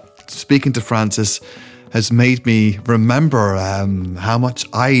 that speaking to Frances has made me remember how much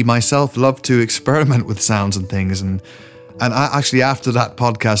I myself love to experiment with sounds and things. And I actually, after that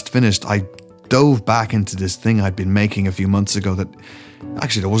podcast finished, I dove back into this thing I'd been making a few months ago that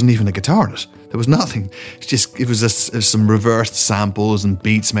actually there wasn't even a guitar in it. There was nothing. It was some reversed samples and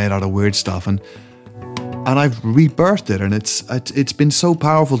beats made out of weird stuff. And I've rebirthed it, and it's been so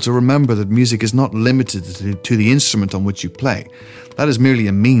powerful to remember that music is not limited to the instrument on which you play. That is merely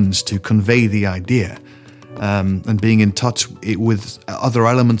a means to convey the idea. And being in touch with other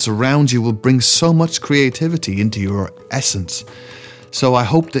elements around you will bring so much creativity into your essence. So I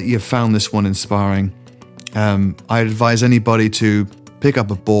hope that you've found this one inspiring. I'd advise anybody to pick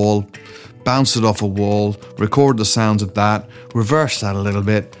up a ball, bounce it off a wall, record the sounds of that, reverse that a little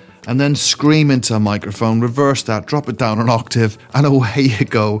bit, and then scream into a microphone, reverse that, drop it down an octave, and away you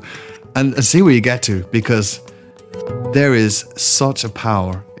go. And see where you get to, because there is such a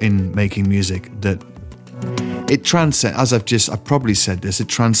power in making music that it transcends, as I've probably said this, it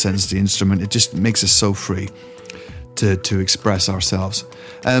transcends the instrument. It just makes us so free to express ourselves.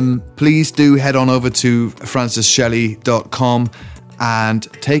 Please do head on over to francesshelley.com and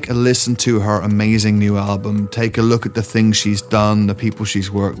take a listen to her amazing new album. Take a look at the things she's done, the people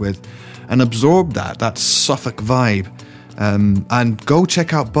she's worked with, and absorb that Suffolk vibe. And go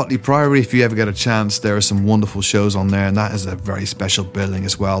check out Butley Priory if you ever get a chance. There are some wonderful shows on there, and that is a very special building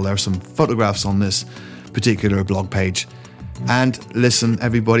as well. There are some photographs on this particular blog page. And listen,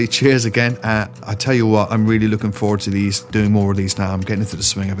 everybody, cheers again. I tell you what, I'm really looking forward to doing more of these now. I'm getting into the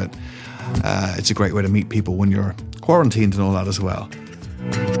swing of it. It's a great way to meet people when you're quarantined and all that as well.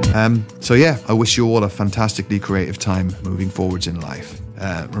 So yeah, I wish you all a fantastically creative time moving forwards in life.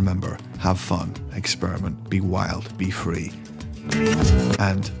 Remember, have fun, experiment, be wild, be free,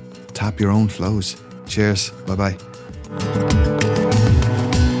 and tap your own flows. Cheers. Bye-bye.